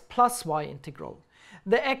an x plus y integral.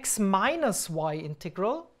 The x minus y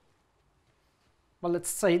integral, well, let's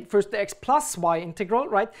say first the x plus y integral,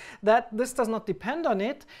 right? This does not depend on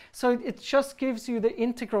it, so it just gives you the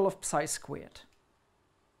integral of psi squared.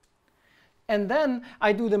 And then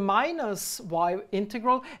I do the minus y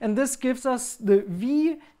integral, and this gives us the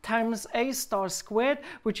v times a star squared,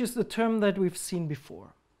 which is the term that we've seen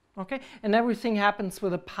before. Okay? And everything happens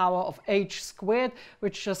with a power of h squared,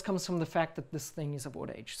 which just comes from the fact that this thing is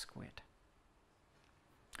about h squared.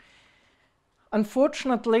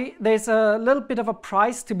 Unfortunately, there's a little bit of a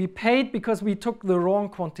price to be paid because we took the wrong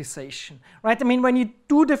quantization, right? I mean, when you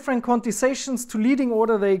do different quantizations to leading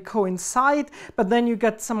order, they coincide, but then you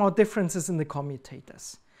get somehow differences in the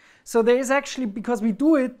commutators. So there is actually, because we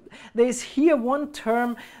do it, there's here one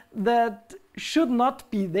term that should not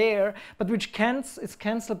be there, but which is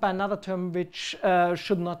cancelled by another term which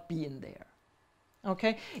should not be in there.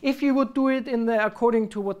 Okay, if you would do it according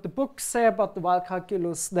to what the books say about the while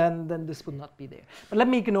calculus, then this would not be there. But let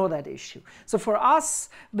me ignore that issue. So for us,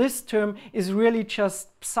 this term is really just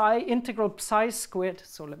integral psi squared.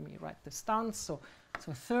 So let me write this down. So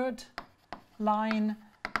third line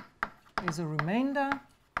is a remainder.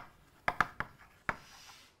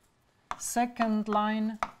 Second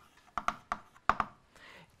line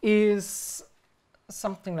is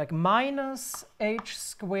something like minus h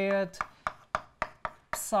squared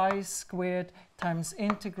psi squared times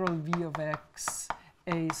integral v of x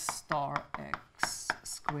a star x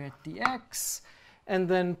squared dx, and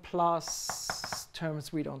then plus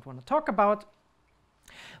terms we don't want to talk about,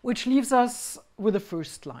 which leaves us with the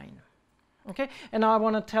first line. Okay, and now I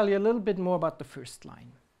want to tell you a little bit more about the first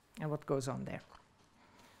line and what goes on there.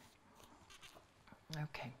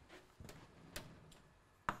 Okay.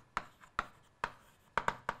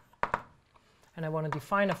 And I want to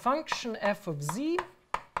define a function f of z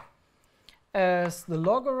as the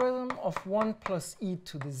logarithm of 1 plus e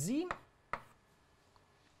to the z.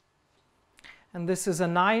 And this is a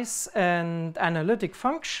nice and analytic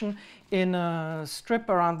function in a strip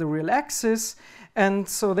around the real axis. And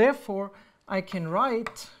so therefore, I can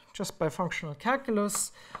write, just by functional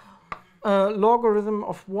calculus, logarithm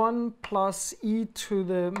of 1 plus e to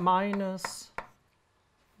the minus,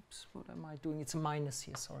 oops, what am I doing? It's a minus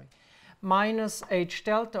here, sorry. Minus h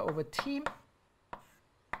delta over t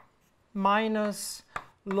minus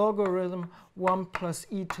logarithm 1 plus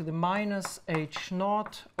e to the minus h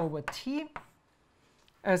naught over t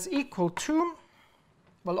as equal to,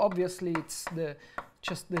 well, obviously it's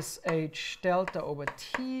just this h delta over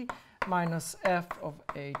t minus f of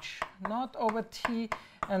h naught over t,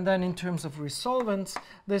 and then in terms of resolvents,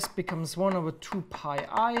 this becomes 1 over 2 pi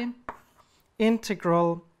I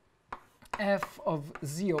integral f of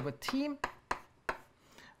z over t,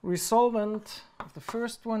 resolvent of the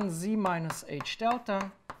first one, z minus h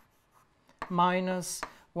delta, minus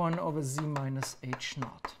 1 over z minus h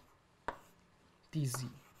naught dz.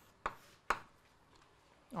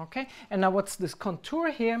 Okay, and now what's this contour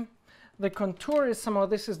here? The contour is somehow,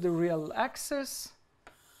 this is the real axis.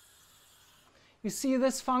 You see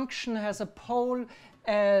this function has a pole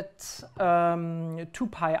at 2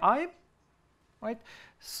 pi I, right?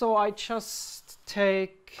 So I just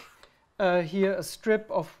take here a strip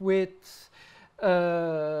of width, what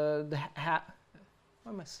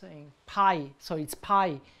am I saying? Pi, so it's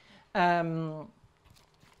pi.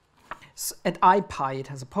 At I pi it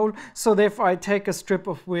has a pole, so therefore I take a strip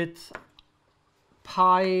of width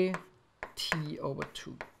pi t over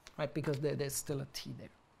 2, right? Because there's still a t there.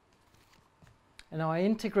 And now I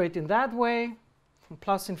integrate in that way, from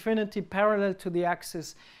plus infinity parallel to the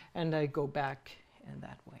axis, and I go back in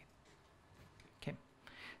that way. Okay.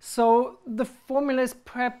 So the formula is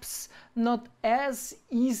perhaps not as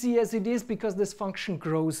easy as it is because this function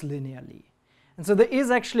grows linearly. And so there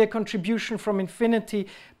is actually a contribution from infinity,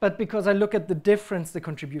 but because I look at the difference, the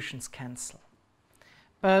contributions cancel.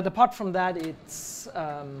 But apart from that, it's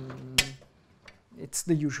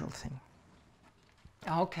the usual thing.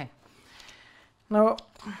 Okay. Now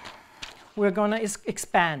we're going to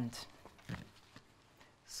expand.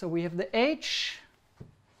 So we have the h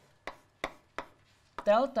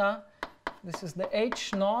delta This is the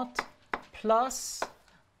H naught plus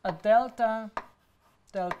a delta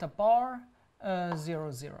bar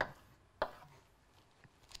 0, 0.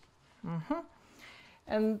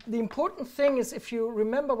 And the important thing is, if you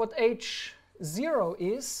remember what H0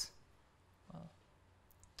 is,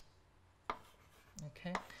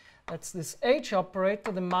 okay, that's this H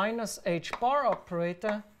operator, the minus H bar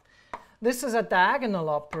operator. This is a diagonal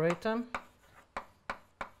operator,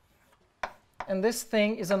 and this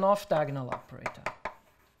thing is an off-diagonal operator.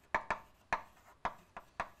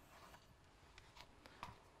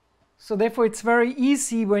 So therefore, it's very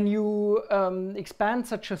easy when you expand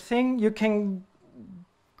such a thing. You can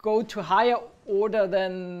go to higher order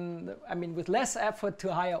than, I mean, with less effort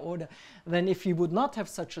to higher order than if you would not have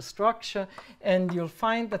such a structure. And you'll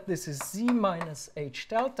find that this is Z minus H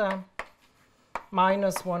delta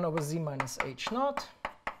minus 1 over Z minus H naught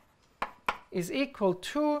is equal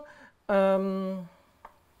to, so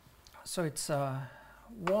it's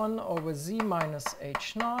 1 over Z minus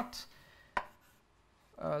H naught.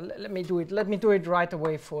 Let me do it right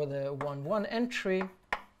away for the 1, 1 entry.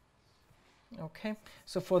 Okay,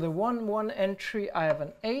 so for the 1, 1 entry, I have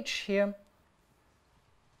an H here.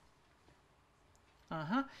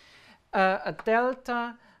 A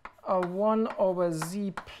delta 1 over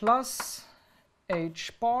Z plus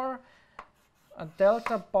H bar, a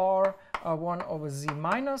delta bar 1 over Z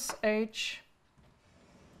minus H.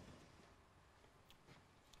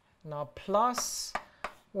 Now plus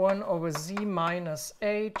 1 over Z minus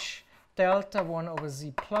H, delta 1 over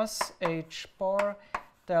Z plus H bar,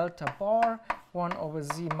 delta bar 1 over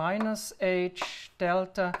Z minus H,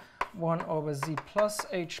 delta 1 over Z plus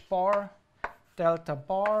H bar, delta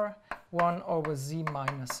bar 1 over Z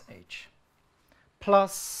minus H,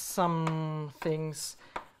 plus some things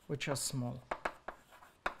which are small.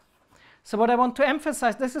 So what I want to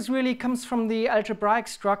emphasize, this is really comes from the algebraic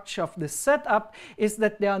structure of this setup, is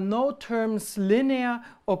that there are no terms linear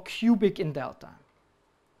or cubic in delta.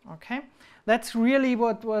 Okay, that's really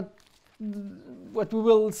what we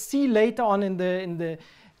will see later on in the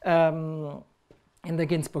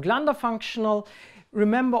Ginzburg-Landau functional.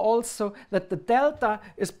 Remember also that the delta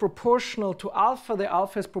is proportional to alpha. The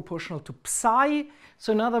alpha is proportional to psi.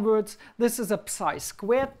 So in other words, this is a psi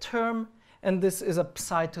squared term, and this is a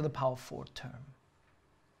psi to the power 4 term.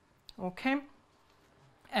 Okay?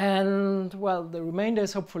 And, well, the remainder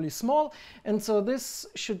is hopefully small. And so this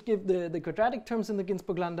should give the quadratic terms in the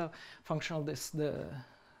Ginzburg-Landau functional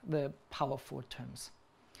the power 4 terms.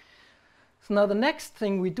 So now the next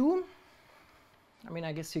thing we do, I mean,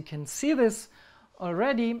 I guess you can see this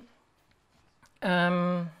already.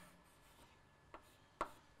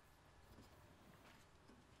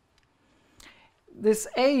 This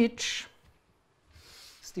H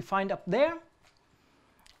is defined up there.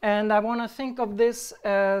 And I want to think of this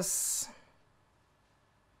as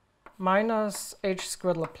minus H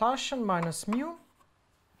squared Laplacian minus mu.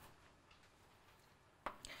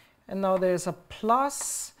 And now there's a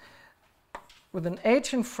plus with an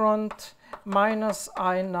H in front, minus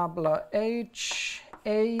I nabla H,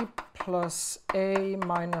 A plus A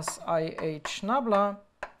minus IH nabla,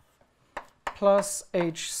 plus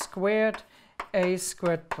H squared, A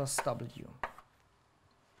squared plus W.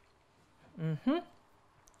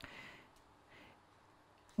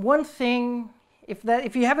 One thing,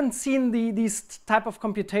 if you haven't seen these type of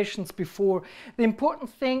computations before, the important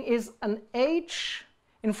thing is an H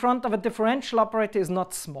in front of a differential operator is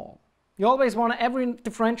not small. You always want to, every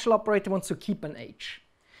differential operator wants to keep an H.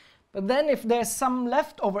 But then if there's some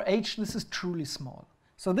left over H, this is truly small.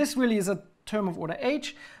 So this really is a term of order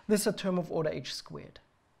H, this is a term of order H squared.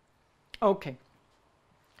 Okay.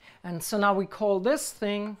 And so now we call this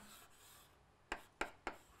thing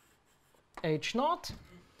H naught.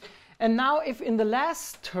 And now if in the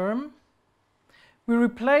last term we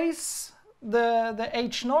replace the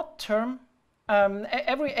H naught term,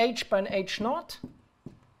 every H by an H naught,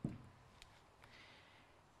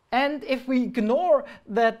 and if we ignore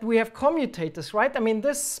that we have commutators, right? I mean,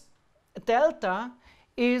 this delta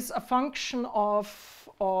is a function of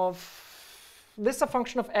this is a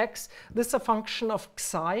function of x, this is a function of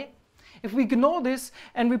psi. If we ignore this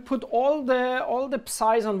and we put all the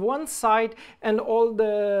psi's on one side and all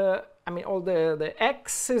the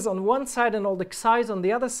x's on one side and all the psi's on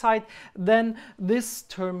the other side, then this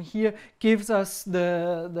term here gives us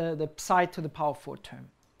the psi to the power 4 term.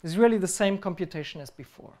 It's really the same computation as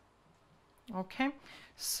before. Okay,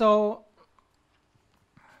 so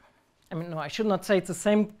I mean, no, I should not say it's the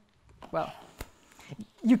same. Well,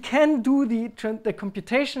 you can do the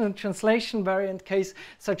computation and translation variant case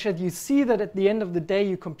such that you see that at the end of the day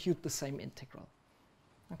you compute the same integral.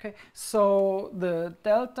 Okay, so the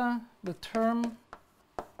delta, the term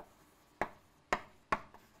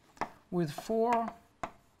with 4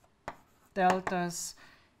 deltas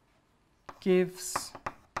gives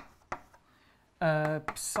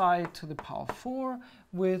psi to the power 4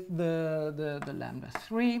 with the lambda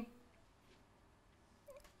 3.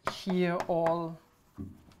 Here all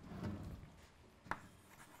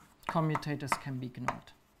commutators can be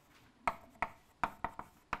ignored.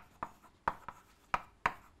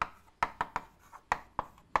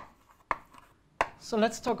 So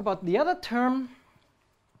let's talk about the other term.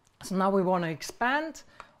 So now we want to expand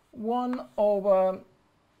 1 over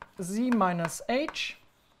z minus h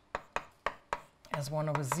as 1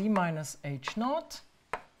 over z minus h naught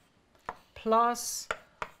plus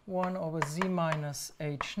 1 over z minus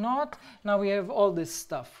h naught. Now we have all this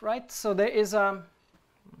stuff, right? So there is a,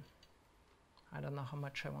 I don't know how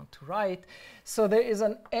much I want to write. So there is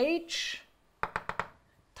an h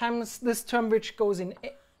times this term which goes in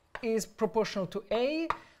is proportional to a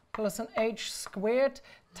plus an h squared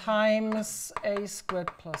times a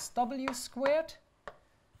squared plus w squared.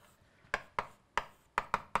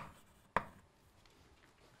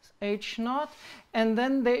 H naught. And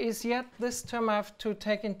then there is yet this term I have to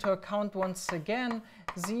take into account once again,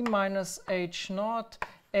 z minus h naught,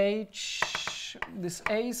 h, this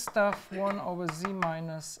a stuff, 1 over z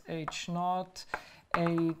minus h naught,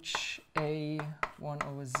 h a 1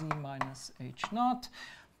 over z minus h naught,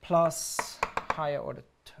 plus higher order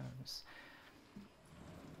terms.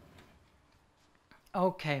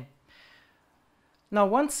 Okay. Now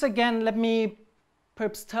once again, let me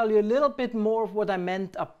perhaps tell you a little bit more of what I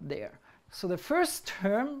meant up there. So the first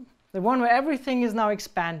term, the one where everything is now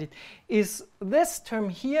expanded, is this term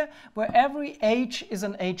here, where every h is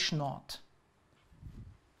an h naught.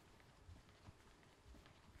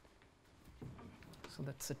 So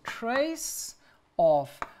that's a trace of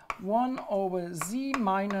 1 over z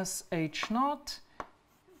minus h naught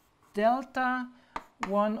delta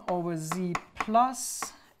 1 over z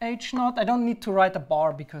plus h naught. I don't need to write a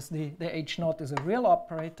bar because the h naught is a real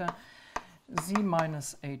operator. Z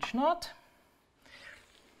minus h naught.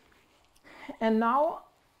 And now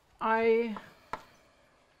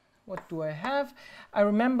what do I have? I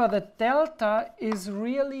remember that delta is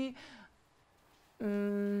really,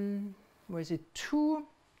 where is it, 2?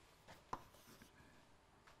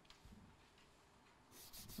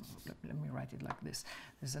 Let me write it like this.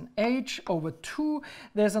 There's an h over 2.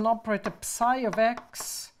 There's an operator psi of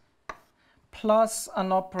x plus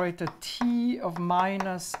an operator t of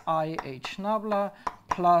minus IH nabla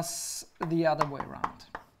plus the other way around.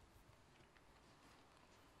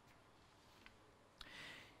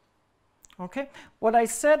 Okay, what I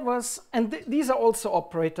said was, and these are also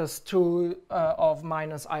operators to of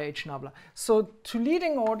minus IH nabla. So to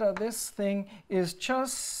leading order, this thing is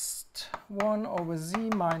just 1 over z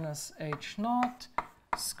minus h naught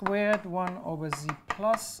squared 1 over z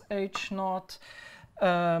plus h naught.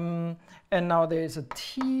 And now there is a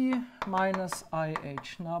t minus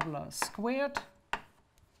IH nabla squared.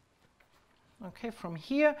 Okay, from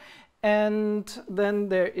here. And then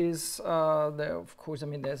there is, of course, I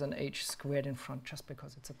mean, there's an h squared in front just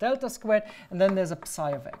because it's a delta squared. And then there's a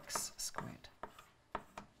psi of x squared.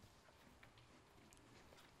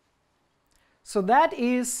 So that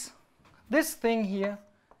is, this thing here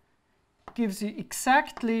gives you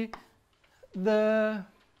exactly the,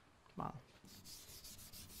 well,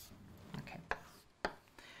 okay.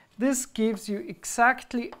 This gives you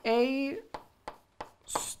exactly a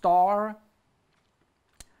star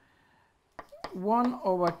 1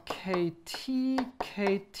 over kt,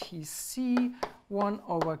 ktc, 1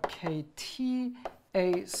 over kt,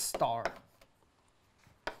 a star.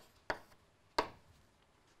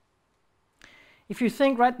 If you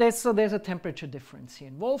think, right, there's a temperature difference here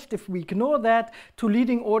involved. If we ignore that, to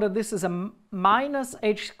leading order, this is a minus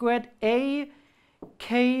h squared a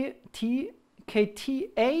kt,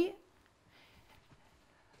 kta.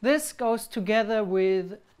 This goes together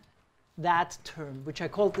with that term, which I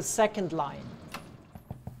called the second line.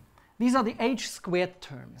 These are the h squared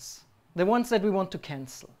terms, the ones that we want to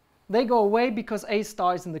cancel. They go away because a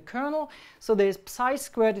star is in the kernel, so there's psi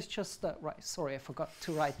squared is just, right, sorry, I forgot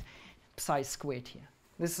to write psi squared here.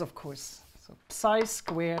 This is, of course, so psi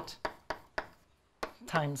squared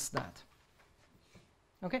times that.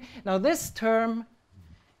 Okay, now this term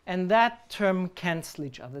and that term cancel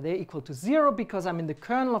each other. They're equal to 0 because I'm in the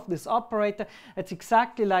kernel of this operator. It's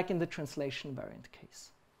exactly like in the translation variant case.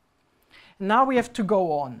 And now we have to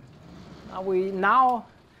go on.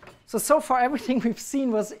 So far everything we've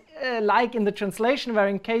seen was like in the translation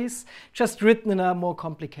variant case, just written in a more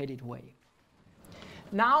complicated way.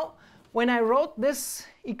 Now when I wrote this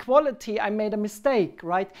equality, I made a mistake,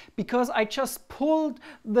 right? Because I just pulled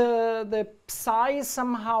the psi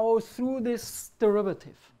somehow through this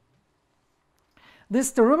derivative.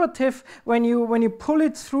 This derivative, when you pull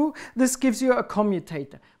it through, this gives you a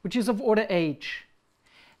commutator, which is of order h.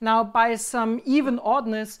 Now, by some even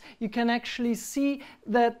oddness, you can actually see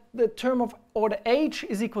that the term of order h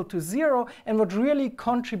is equal to 0, and what really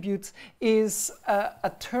contributes is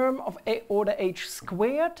a term of order h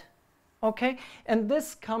squared. Okay, and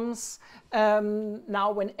this comes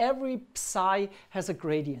now when every psi has a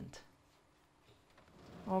gradient.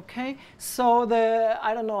 Okay, so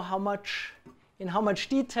I don't know in how much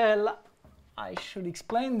detail I should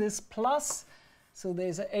explain this plus. So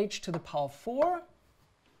there's a h to the power 4.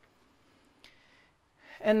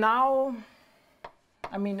 And now,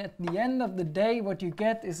 I mean, at the end of the day, what you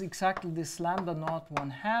get is exactly this lambda naught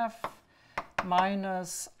 1/2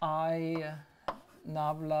 minus I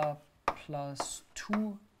nabla plus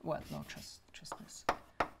 2, well, no, just this,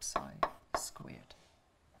 psi squared.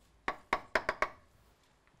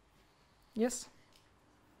 Yes?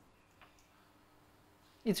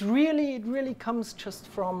 It really comes just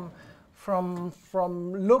from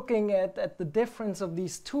looking at the difference of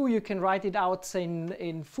these two. You can write it out, say,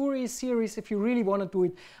 in Fourier series if you really want to do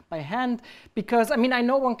it by hand. Because, I mean, I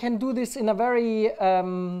know one can do this in a very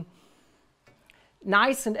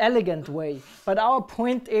nice and elegant way. But our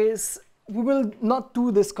point is, we will not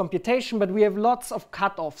do this computation, but we have lots of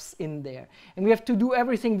cutoffs in there. And we have to do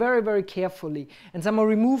everything very, very carefully. And somehow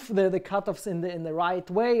remove the cutoffs in the right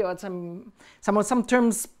way, or some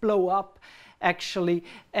terms blow up, actually.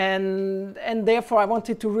 And therefore, I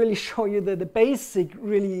wanted to really show you the basic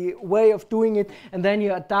really way of doing it. And then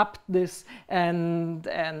you adapt this and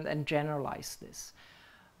generalize this.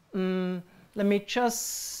 Let me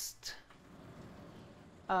just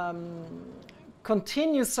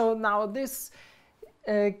continue. So now this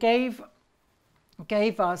gave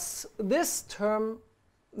us this term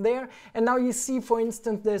there. And now you see, for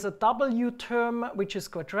instance, there's a w term, which is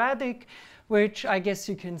quadratic, which I guess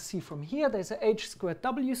you can see from here. There's a h squared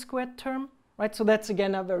w squared term, right? So that's,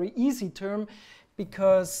 again, a very easy term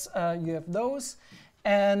because you have those.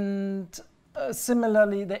 And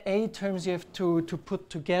similarly, the a terms you have to put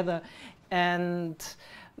together. And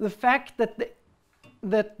the fact that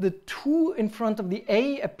the 2 in front of the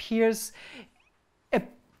a appears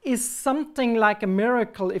is something like a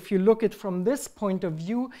miracle if you look at it from this point of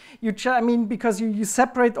view. I mean, because you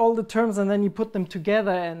separate all the terms and then you put them together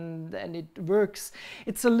and it works.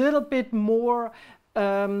 It's a little bit more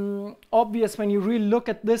obvious when you really look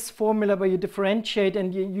at this formula where you differentiate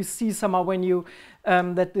and you see somehow when you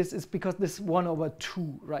that this is because this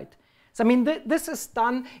 1/2, right? So I mean, this is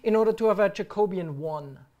done in order to have a Jacobian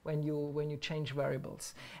 1. When you change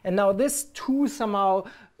variables. And now this 2 somehow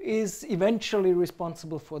is eventually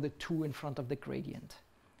responsible for the 2 in front of the gradient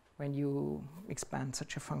when you expand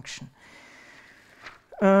such a function.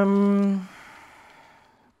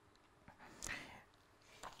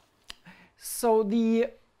 So the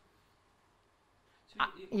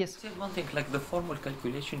yes. Say one thing, like the formal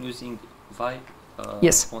calculation using y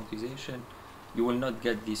yes. quantization, you will not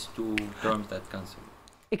get these 2 terms that cancel.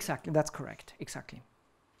 Exactly, that's correct. Exactly.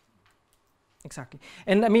 Exactly.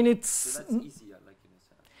 And I mean, it's... So that's easier, like in a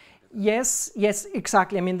sense. Yes,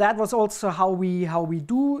 exactly. I mean, that was also how we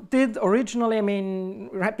did originally. I mean,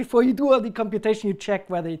 right before you do all the computation, you check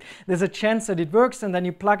whether there's a chance that it works, and then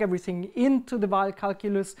you plug everything into the Weil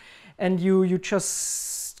calculus, and you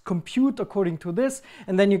just compute according to this,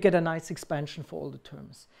 and then you get a nice expansion for all the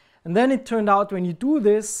terms. And then it turned out when you do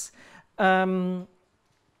this, then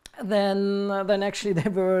actually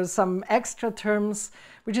there were some extra terms,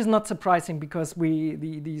 which is not surprising because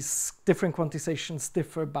these different quantizations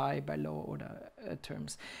differ by lower order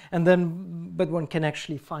terms. And then, but one can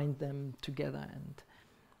actually find them together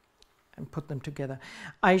and put them together.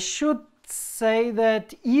 I should say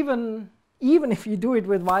that even if you do it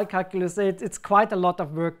with Weil calculus, it's quite a lot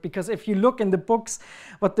of work, because if you look in the books,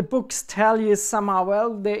 what the books tell you is somehow,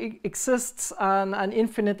 well, there exists an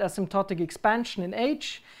infinite asymptotic expansion in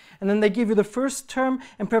H, and then they give you the first term,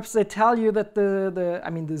 and perhaps they tell you that the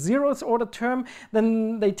 0th order term,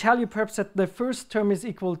 then they tell you perhaps that the first term is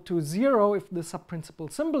equal to 0 if the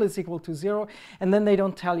subprincipal symbol is equal to 0, and then they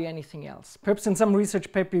don't tell you anything else. Perhaps in some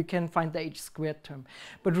research paper you can find the h squared term.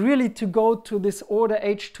 But really to go to this order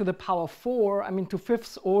h to the power 4, I mean to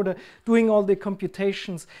 5th order, doing all the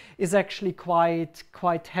computations is actually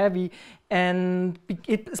quite heavy. And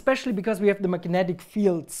especially because we have the magnetic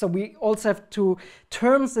field. So we also have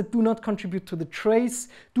terms that do not contribute to the trace,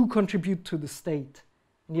 do contribute to the state.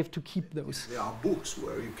 And you have to keep those. There are books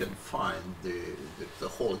where you can find the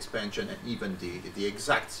whole expansion and even the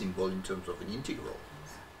exact symbol in terms of an integral.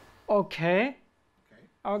 Okay.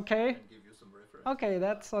 Okay. Okay. I can give you some reference. Okay,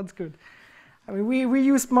 that sounds good. I mean, we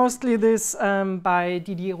used mostly this by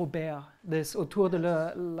Didier Robert, this Autour de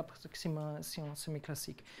l'approximation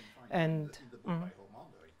semi-classique. And in the book by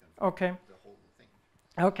Homander, you can find okay. the whole thing.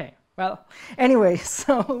 Okay. Well, anyway,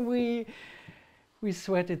 so we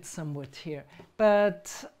sweated somewhat here,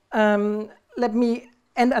 but let me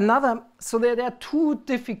and another. So there are two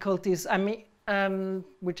difficulties. I mean,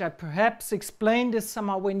 which I perhaps explained is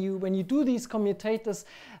somehow when you do these commutators,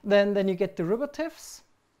 then you get derivatives.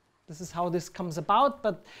 This is how this comes about,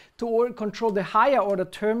 but to control the higher order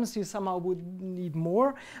terms, you somehow would need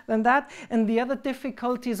more than that. And the other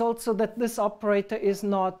difficulty is also that this operator is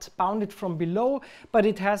not bounded from below, but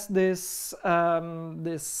it has this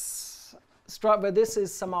where this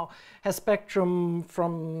is somehow has spectrum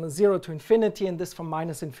from 0 to infinity, and this from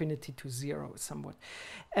minus infinity to 0 somewhat.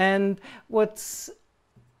 And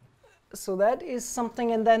so that is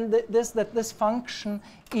something, and then this function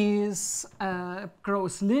is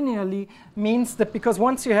grows linearly means that because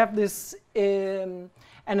once you have this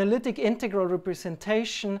analytic integral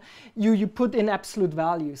representation, you put in absolute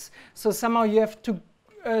values. So somehow you have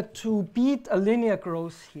to beat a linear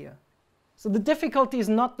growth here. So the difficulty is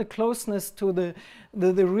not the closeness to the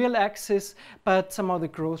real axis, but somehow the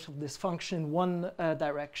growth of this function in one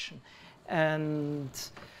direction. And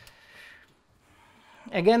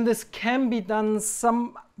again, this can be done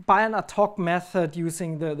by an ad hoc method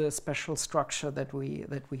using the special structure that we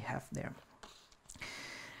have there.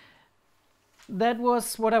 That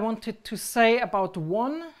was what I wanted to say about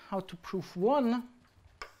 1, how to prove 1.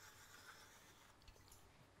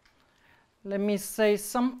 Let me say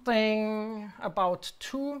something about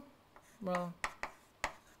 2, well,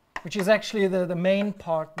 which is actually the main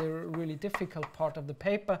part, the really difficult part of the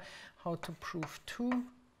paper, how to prove 2.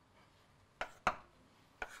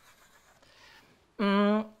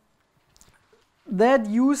 That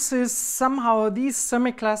uses somehow these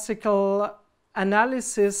semi-classical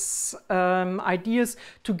analysis ideas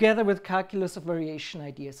together with calculus of variation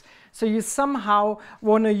ideas. So you somehow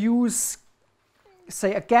want to use,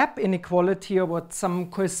 say, a gap inequality or some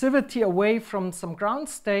coercivity away from some ground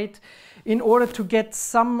state in order to get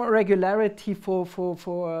some regularity for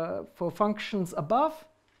functions above.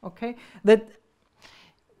 Okay, that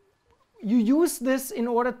you use this in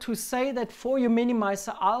order to say that for your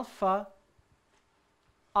minimizer alpha,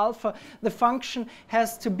 the function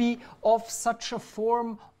has to be of such a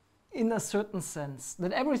form in a certain sense,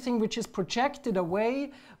 that everything which is projected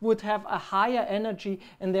away would have a higher energy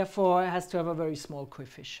and therefore has to have a very small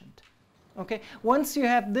coefficient. Okay, once you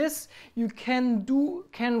have this, you can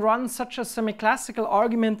run such a semi-classical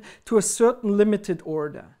argument to a certain limited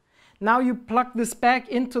order. Now you plug this back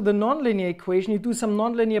into the nonlinear equation, you do some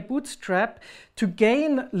nonlinear bootstrap to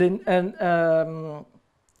gain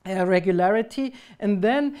regularity, and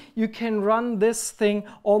then you can run this thing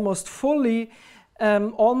almost fully.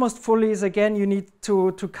 Almost fully is, again, you need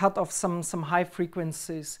to cut off some high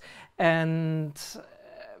frequencies and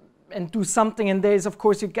do something. And there is, of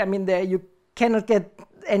course, you cannot get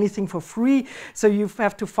anything for free, so you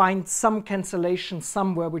have to find some cancellation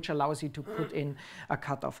somewhere which allows you to put in a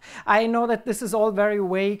cutoff. I know that this is all very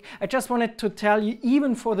vague. I just wanted to tell you,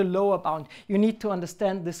 even for the lower bound, you need to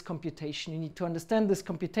understand this computation. You need to understand this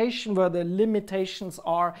computation, where the limitations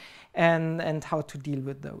are and how to deal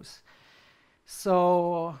with those.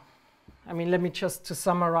 So, I mean, let me just to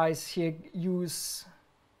summarize here, use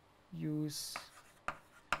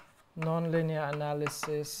nonlinear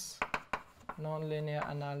analysis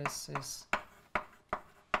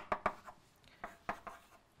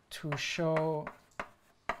to show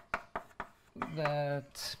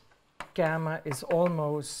that gamma is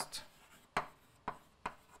almost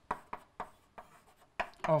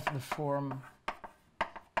of the form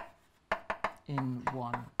in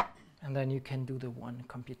 1. And then you can do the 1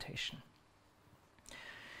 computation.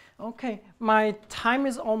 Okay, my time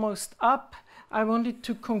is almost up. I wanted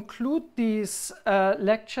to conclude these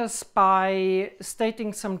lectures by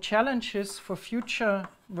stating some challenges for future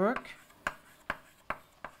work.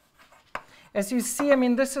 As you see, I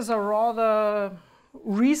mean, this is a rather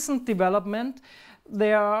recent development.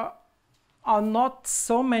 There are not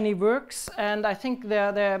so many works, and I think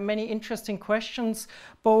there are many interesting questions,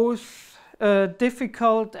 both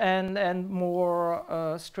difficult and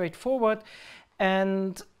more straightforward.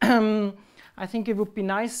 And I think it would be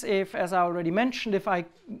nice if, as I already mentioned, if I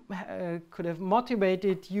could have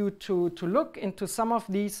motivated you to look into some of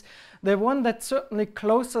these. The one that's certainly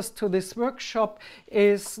closest to this workshop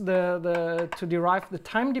is to derive the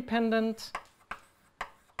time-dependent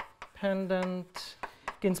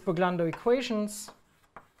Ginzburg-Landau equations.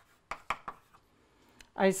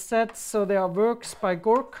 I said, so there are works by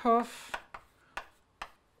Gorkov,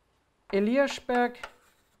 Eliashberg.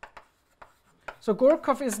 So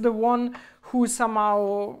Gorkov is the one who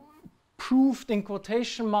somehow proved, in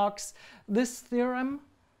quotation marks, this theorem.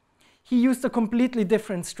 He used a completely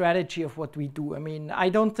different strategy of what we do. I mean, I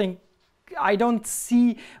don't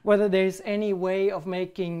see whether there's any way of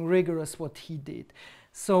making rigorous what he did.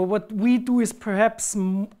 So what we do is perhaps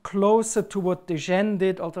closer to what Dejean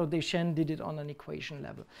did, although Dejean did it on an equation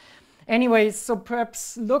level. Anyways, so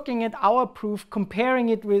perhaps looking at our proof, comparing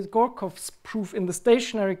it with Gorkov's proof in the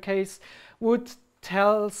stationary case, would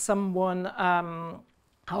tell someone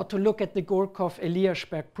how to look at the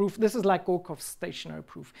Gorkov-Eliashberg proof. This is like Gorkov's stationary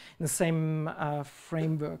proof in the same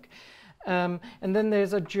framework. And then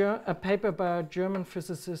there's a paper by a German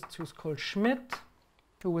physicist who's called Schmidt,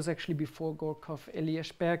 who was actually before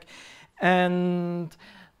Gorkov-Eliashberg. And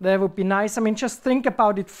that would be nice. I mean, just think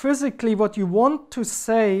about it physically. What you want to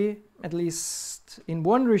say, at least in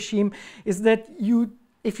one regime, is that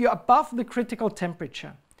if you're above the critical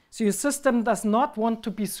temperature, so your system does not want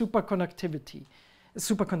to be superconducting.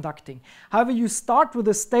 However, you start with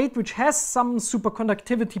a state which has some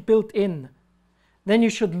superconductivity built in, then you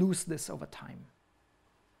should lose this over time.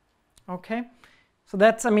 Okay? So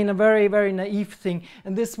that's, I mean, a very, very naive thing.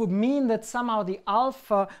 And this would mean that somehow the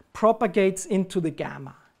alpha propagates into the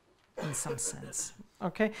gamma in some sense.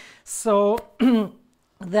 Okay? So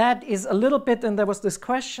that is a little bit, and there was this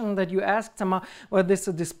question that you asked, somehow, whether this is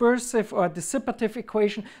a dispersive or a dissipative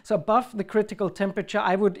equation. So above the critical temperature,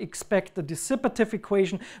 I would expect the dissipative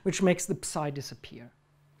equation, which makes the psi disappear.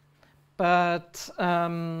 But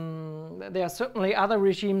there are certainly other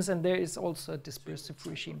regimes, and there is also a dispersive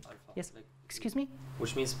regime. Yes? Excuse me?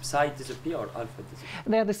 Which means psi disappear or alpha disappear?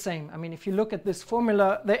 They're the same. I mean, if you look at this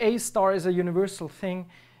formula, the A star is a universal thing,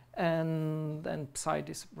 and psi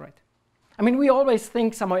disappear. Right. I mean, we always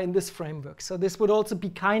think somewhere in this framework. So this would also be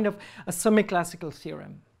kind of a semi-classical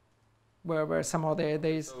theorem, where somehow there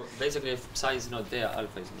is... So basically, if psi is not there,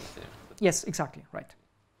 alpha is not there. Yes, exactly, right.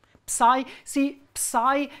 Psi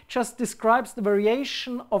just describes the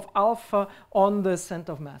variation of alpha on the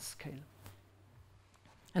center of mass scale.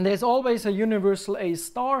 And there's always a universal A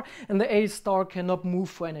star, and the A star cannot move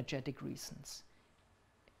for energetic reasons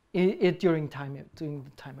during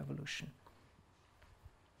the time evolution.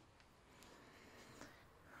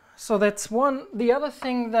 So that's one. The other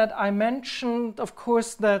thing that I mentioned, of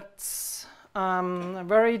course, that's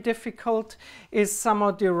very difficult, is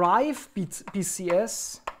somehow derive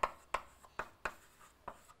BCS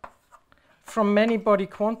from many-body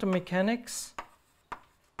quantum mechanics,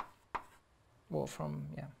 or from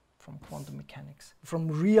quantum mechanics, from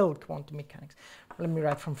real quantum mechanics. Let me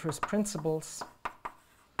write from first principles.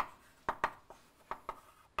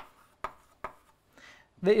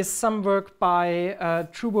 There is some work by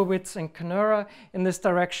Trubowitz and Kanura in this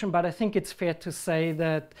direction, but I think it's fair to say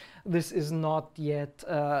that this is not yet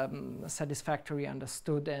satisfactorily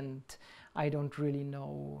understood, and I don't really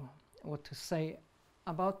know what to say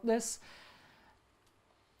about this.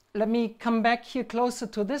 Let me come back here closer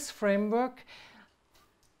to this framework.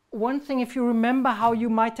 One thing, if you remember how you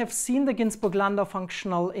might have seen the Ginzburg-Landau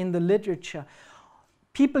functional in the literature,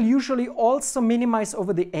 people usually also minimize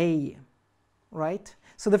over the A, right?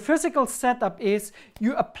 So the physical setup is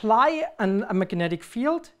you apply a magnetic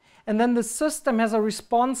field, and then the system has a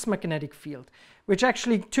response magnetic field, which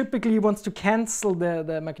actually typically wants to cancel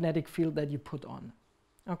the magnetic field that you put on.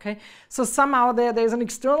 Okay? So somehow there's an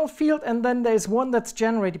external field, and then there's one that's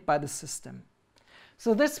generated by the system.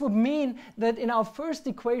 So this would mean that in our first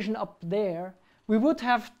equation up there, we would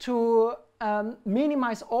have to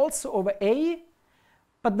minimize also over A,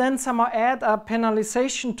 but then somehow add a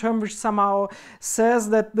penalization term which somehow says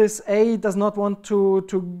that this A does not want to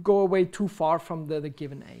go away too far from the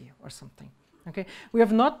given A or something. Okay? We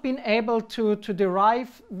have not been able to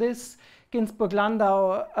derive this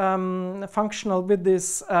Ginzburg-Landau functional with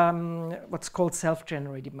this what's called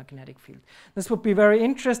self-generated magnetic field. This would be very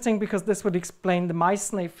interesting because this would explain the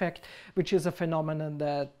Meissner effect, which is a phenomenon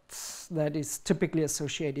that is typically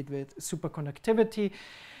associated with superconductivity.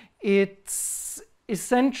 It's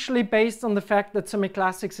essentially based on the fact that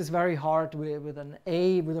semi-classics is very hard with an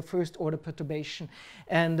A, with a first order perturbation,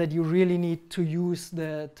 and that you really need to use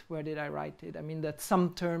that, where did I write it? I mean that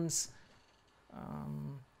some terms,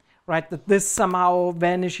 right? That this somehow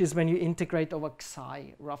vanishes when you integrate over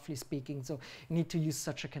xi, roughly speaking. So you need to use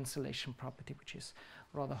such a cancellation property, which is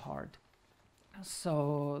rather hard.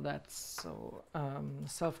 So that's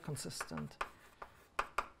self-consistent,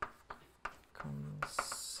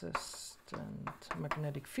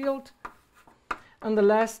 magnetic field. And the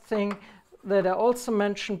last thing that I also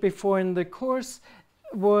mentioned before in the course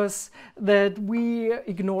was that we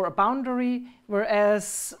ignore a boundary,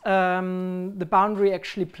 whereas the boundary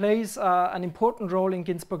actually plays an important role in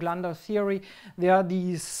Ginzburg-Landau theory. There are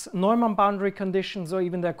these Neumann boundary conditions, or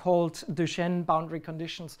even they're called Duchenne boundary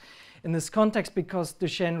conditions in this context, because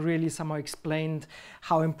Duchenne really somehow explained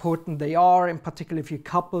how important they are, in particular if you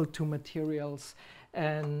couple two materials.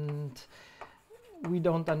 And we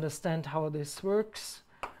don't understand how this works.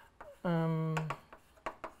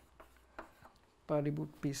 But it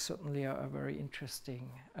would be certainly a very interesting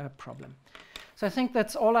problem. So I think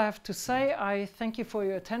that's all I have to say. I thank you for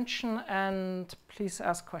your attention, and please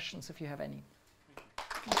ask questions if you have any.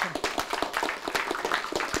 Okay.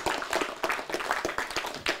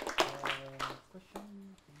 Question,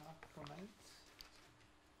 comments?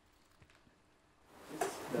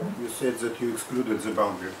 You said that you excluded the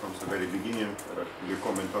boundary from the very beginning. You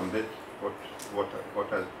comment on that. What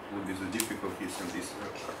would be the difficulties in this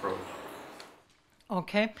approach?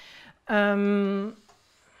 Okay.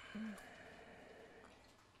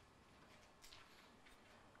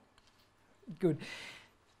 Good.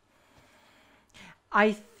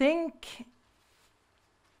 I think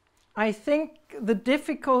the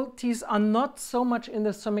difficulties are not so much in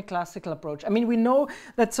the semi-classical approach. I mean, we know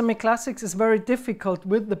that semi-classics is very difficult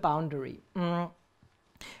with the boundary.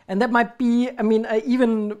 And that might be, I mean, an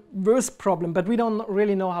even worse problem, but we don't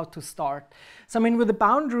really know how to start. So, I mean, with the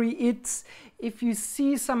boundary, it's, if you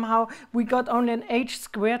see somehow, we got only an h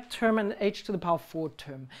squared term and an h to the power 4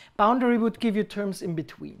 term. Boundary would give you terms in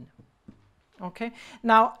between. Okay?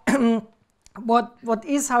 Now, what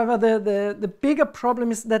is, however, the bigger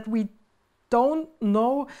problem is that we don't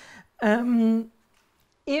know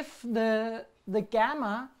if the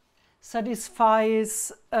gamma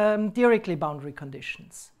satisfies Dirichlet boundary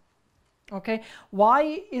conditions. Okay,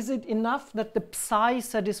 why is it enough that the psi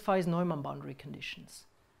satisfies Neumann boundary conditions?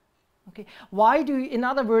 Okay, why do you, in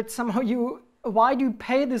other words, somehow why do you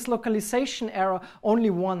pay this localization error only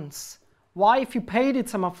once? Why, if you paid it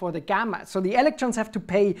somehow for the gamma? So the electrons have to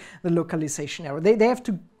pay the localization error. They have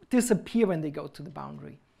to disappear when they go to the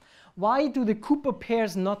boundary. Why do the Cooper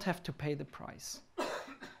pairs not have to pay the price?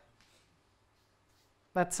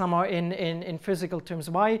 That's somehow in physical terms.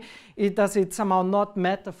 Why does it somehow not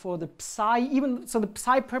matter for the psi? Even so, the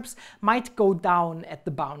psi perhaps might go down at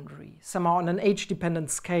the boundary, somehow on an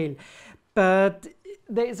h-dependent scale. But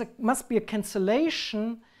there must be a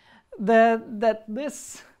cancellation that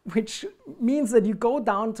this, which means that you go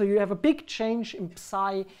down, so you have a big change in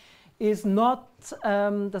psi, is not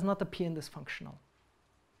does not appear in this functional.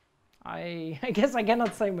 I guess I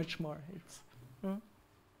cannot say much more. It's,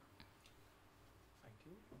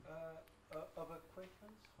 Other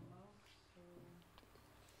questions for now?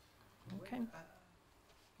 okay.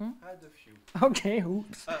 I had a few. Okay,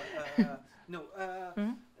 oops. No.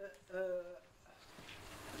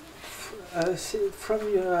 From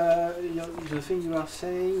the thing you are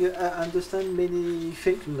saying, I understand many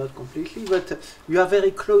things, not completely, but you are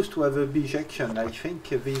very close to have a bijection, I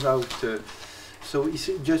think, without. So it's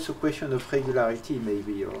just a question of regularity,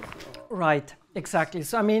 maybe. Right, exactly.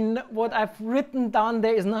 So I mean, what I've written down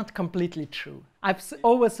there is not completely true. I've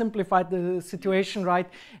oversimplified the situation, right,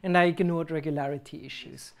 and I ignored regularity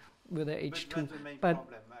issues with the H2. But that's the main problem,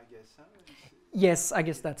 I guess. Huh? Yes, I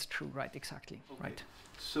guess that's true. Right, exactly. Okay. Right.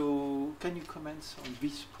 So can you comment on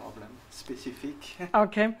this problem, specific?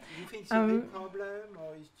 Okay. Do you think it's a big problem,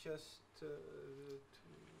 or it's just?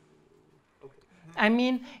 Okay. I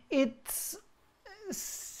mean, it's.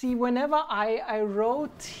 See, whenever I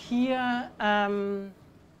wrote here,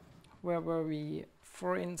 where were we?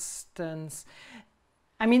 For instance,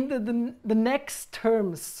 I mean the next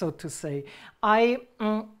terms, so to say, I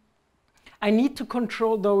need to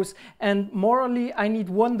control those, and morally I need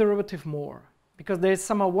one derivative more, because there's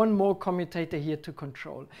somehow one more commutator here to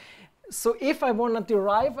control. So if I want to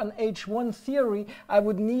derive an H1 theory, I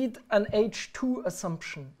would need an H2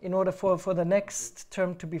 assumption in order for the next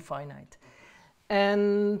term to be finite.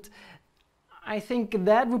 And I think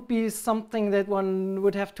that would be something that one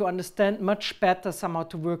would have to understand much better somehow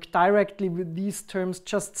to work directly with these terms,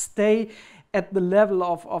 just stay at the level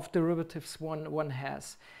of derivatives one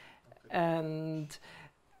has. Okay. And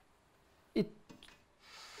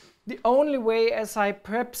the only way, as I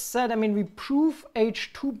perhaps said, I mean, we prove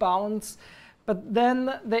H2 bounds, but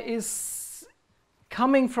then there is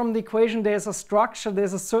coming from the equation, there's a structure,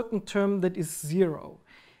 there's a certain term that is 0.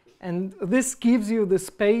 And this gives you the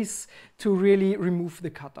space to really remove the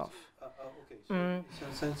cutoff. Okay, so in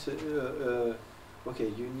some sense, okay,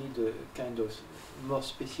 you need a kind of more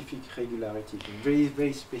specific regularity, very,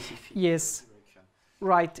 very specific. Yes.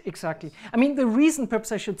 Right, exactly. I mean, the reason,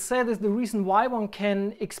 perhaps I should say this, the reason why one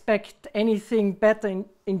can expect anything better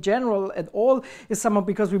in general at all is somehow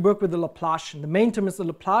because we work with the Laplacian. The main term is the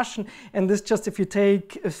Laplacian, and this just, if you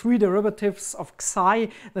take 3 derivatives of psi,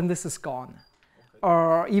 then this is gone. Okay.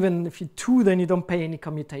 Or even if you 2, then you don't pay any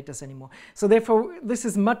commutators anymore. So therefore, this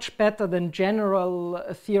is much better than general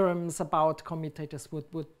theorems about commutators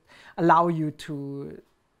would allow you to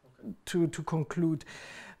conclude.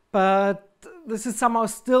 But this is somehow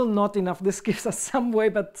still not enough. This gives us some way,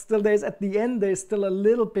 but still there's, at the end, there's still a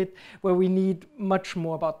little bit where we need much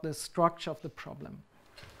more about the structure of the problem.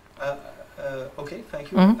 Okay,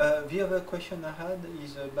 thank you. The other question I had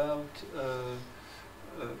is about,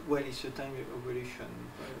 well, it's a time evolution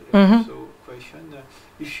so question.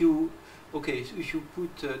 If you, okay, so if you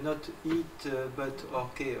put not it, but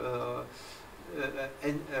okay,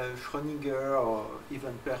 Schrödinger or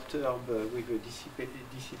even perturb with a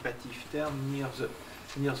dissipative term near the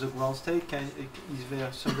ground state, is there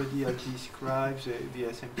somebody else describes the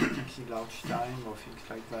asymptotics in large time or things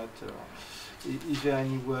like that? Is there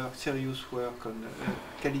any work, serious work on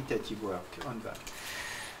qualitative work on that?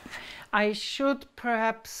 I should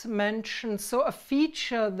perhaps mention, so a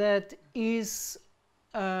feature that is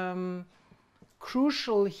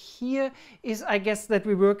crucial here is, I guess, that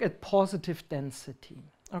we work at positive density.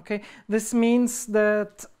 Okay, this means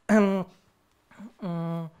that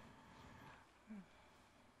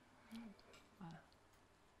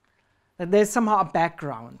that there's somehow a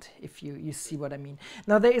background, if you see what I mean.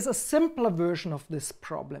 Now there is a simpler version of this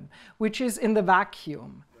problem, which is in the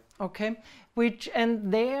vacuum. Okay,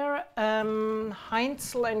 and there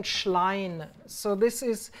Heinzel and Schlein. So this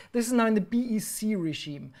is now in the BEC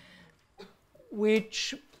regime,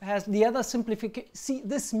 which has the other simplification. See,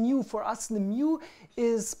 this mu for us, the mu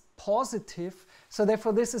is positive, so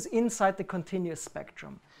therefore this is inside the continuous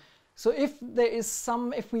spectrum. So if there is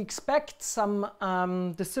if we expect some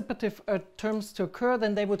dissipative terms to occur,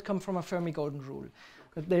 then they would come from a Fermi-Golden rule.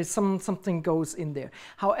 But there's something goes in there.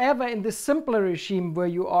 However, in this simpler regime where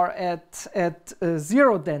you are at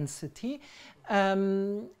 0 density,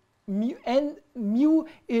 mu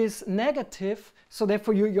is negative, so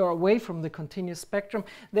therefore you're away from the continuous spectrum.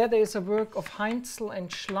 There is a work of Heinzel and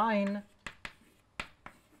Schlein,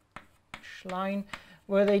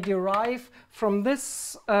 where they derive from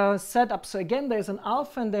this setup. So again, there's an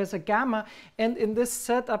alpha and there's a gamma, and in this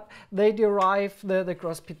setup they derive the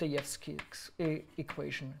Gross-Pitayevsky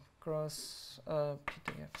equation.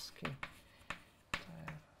 Gross-Pitayevsky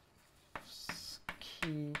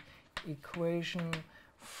equation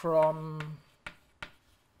from,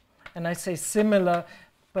 and I say similar,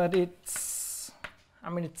 but it's, I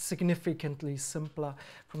mean, it's significantly simpler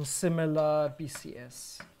from similar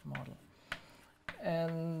BCS model.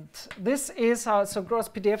 And this is how, so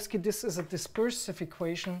Gross-Pitayevsky, this is a dispersive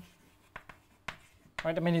equation,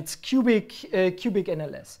 right? I mean, it's cubic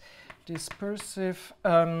NLS, dispersive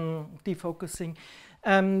defocusing.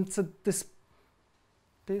 So this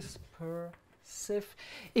dispersive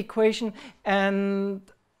equation, and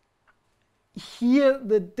here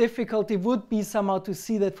the difficulty would be somehow to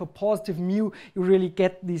see that for positive mu you really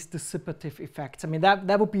get these dissipative effects. I mean,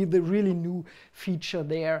 that would be the really new feature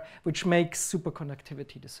there, which makes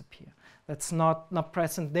superconductivity disappear. That's not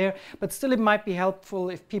present there, but still it might be helpful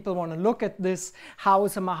if people want to look at this, how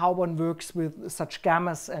one works with such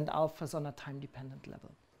gammas and alphas on a time-dependent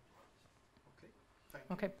level. Okay, thank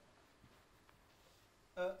you. Okay.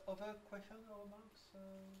 Other questions or remarks?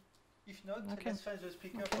 If not, okay. let's find the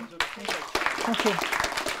speaker okay. from the Thank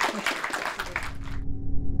you.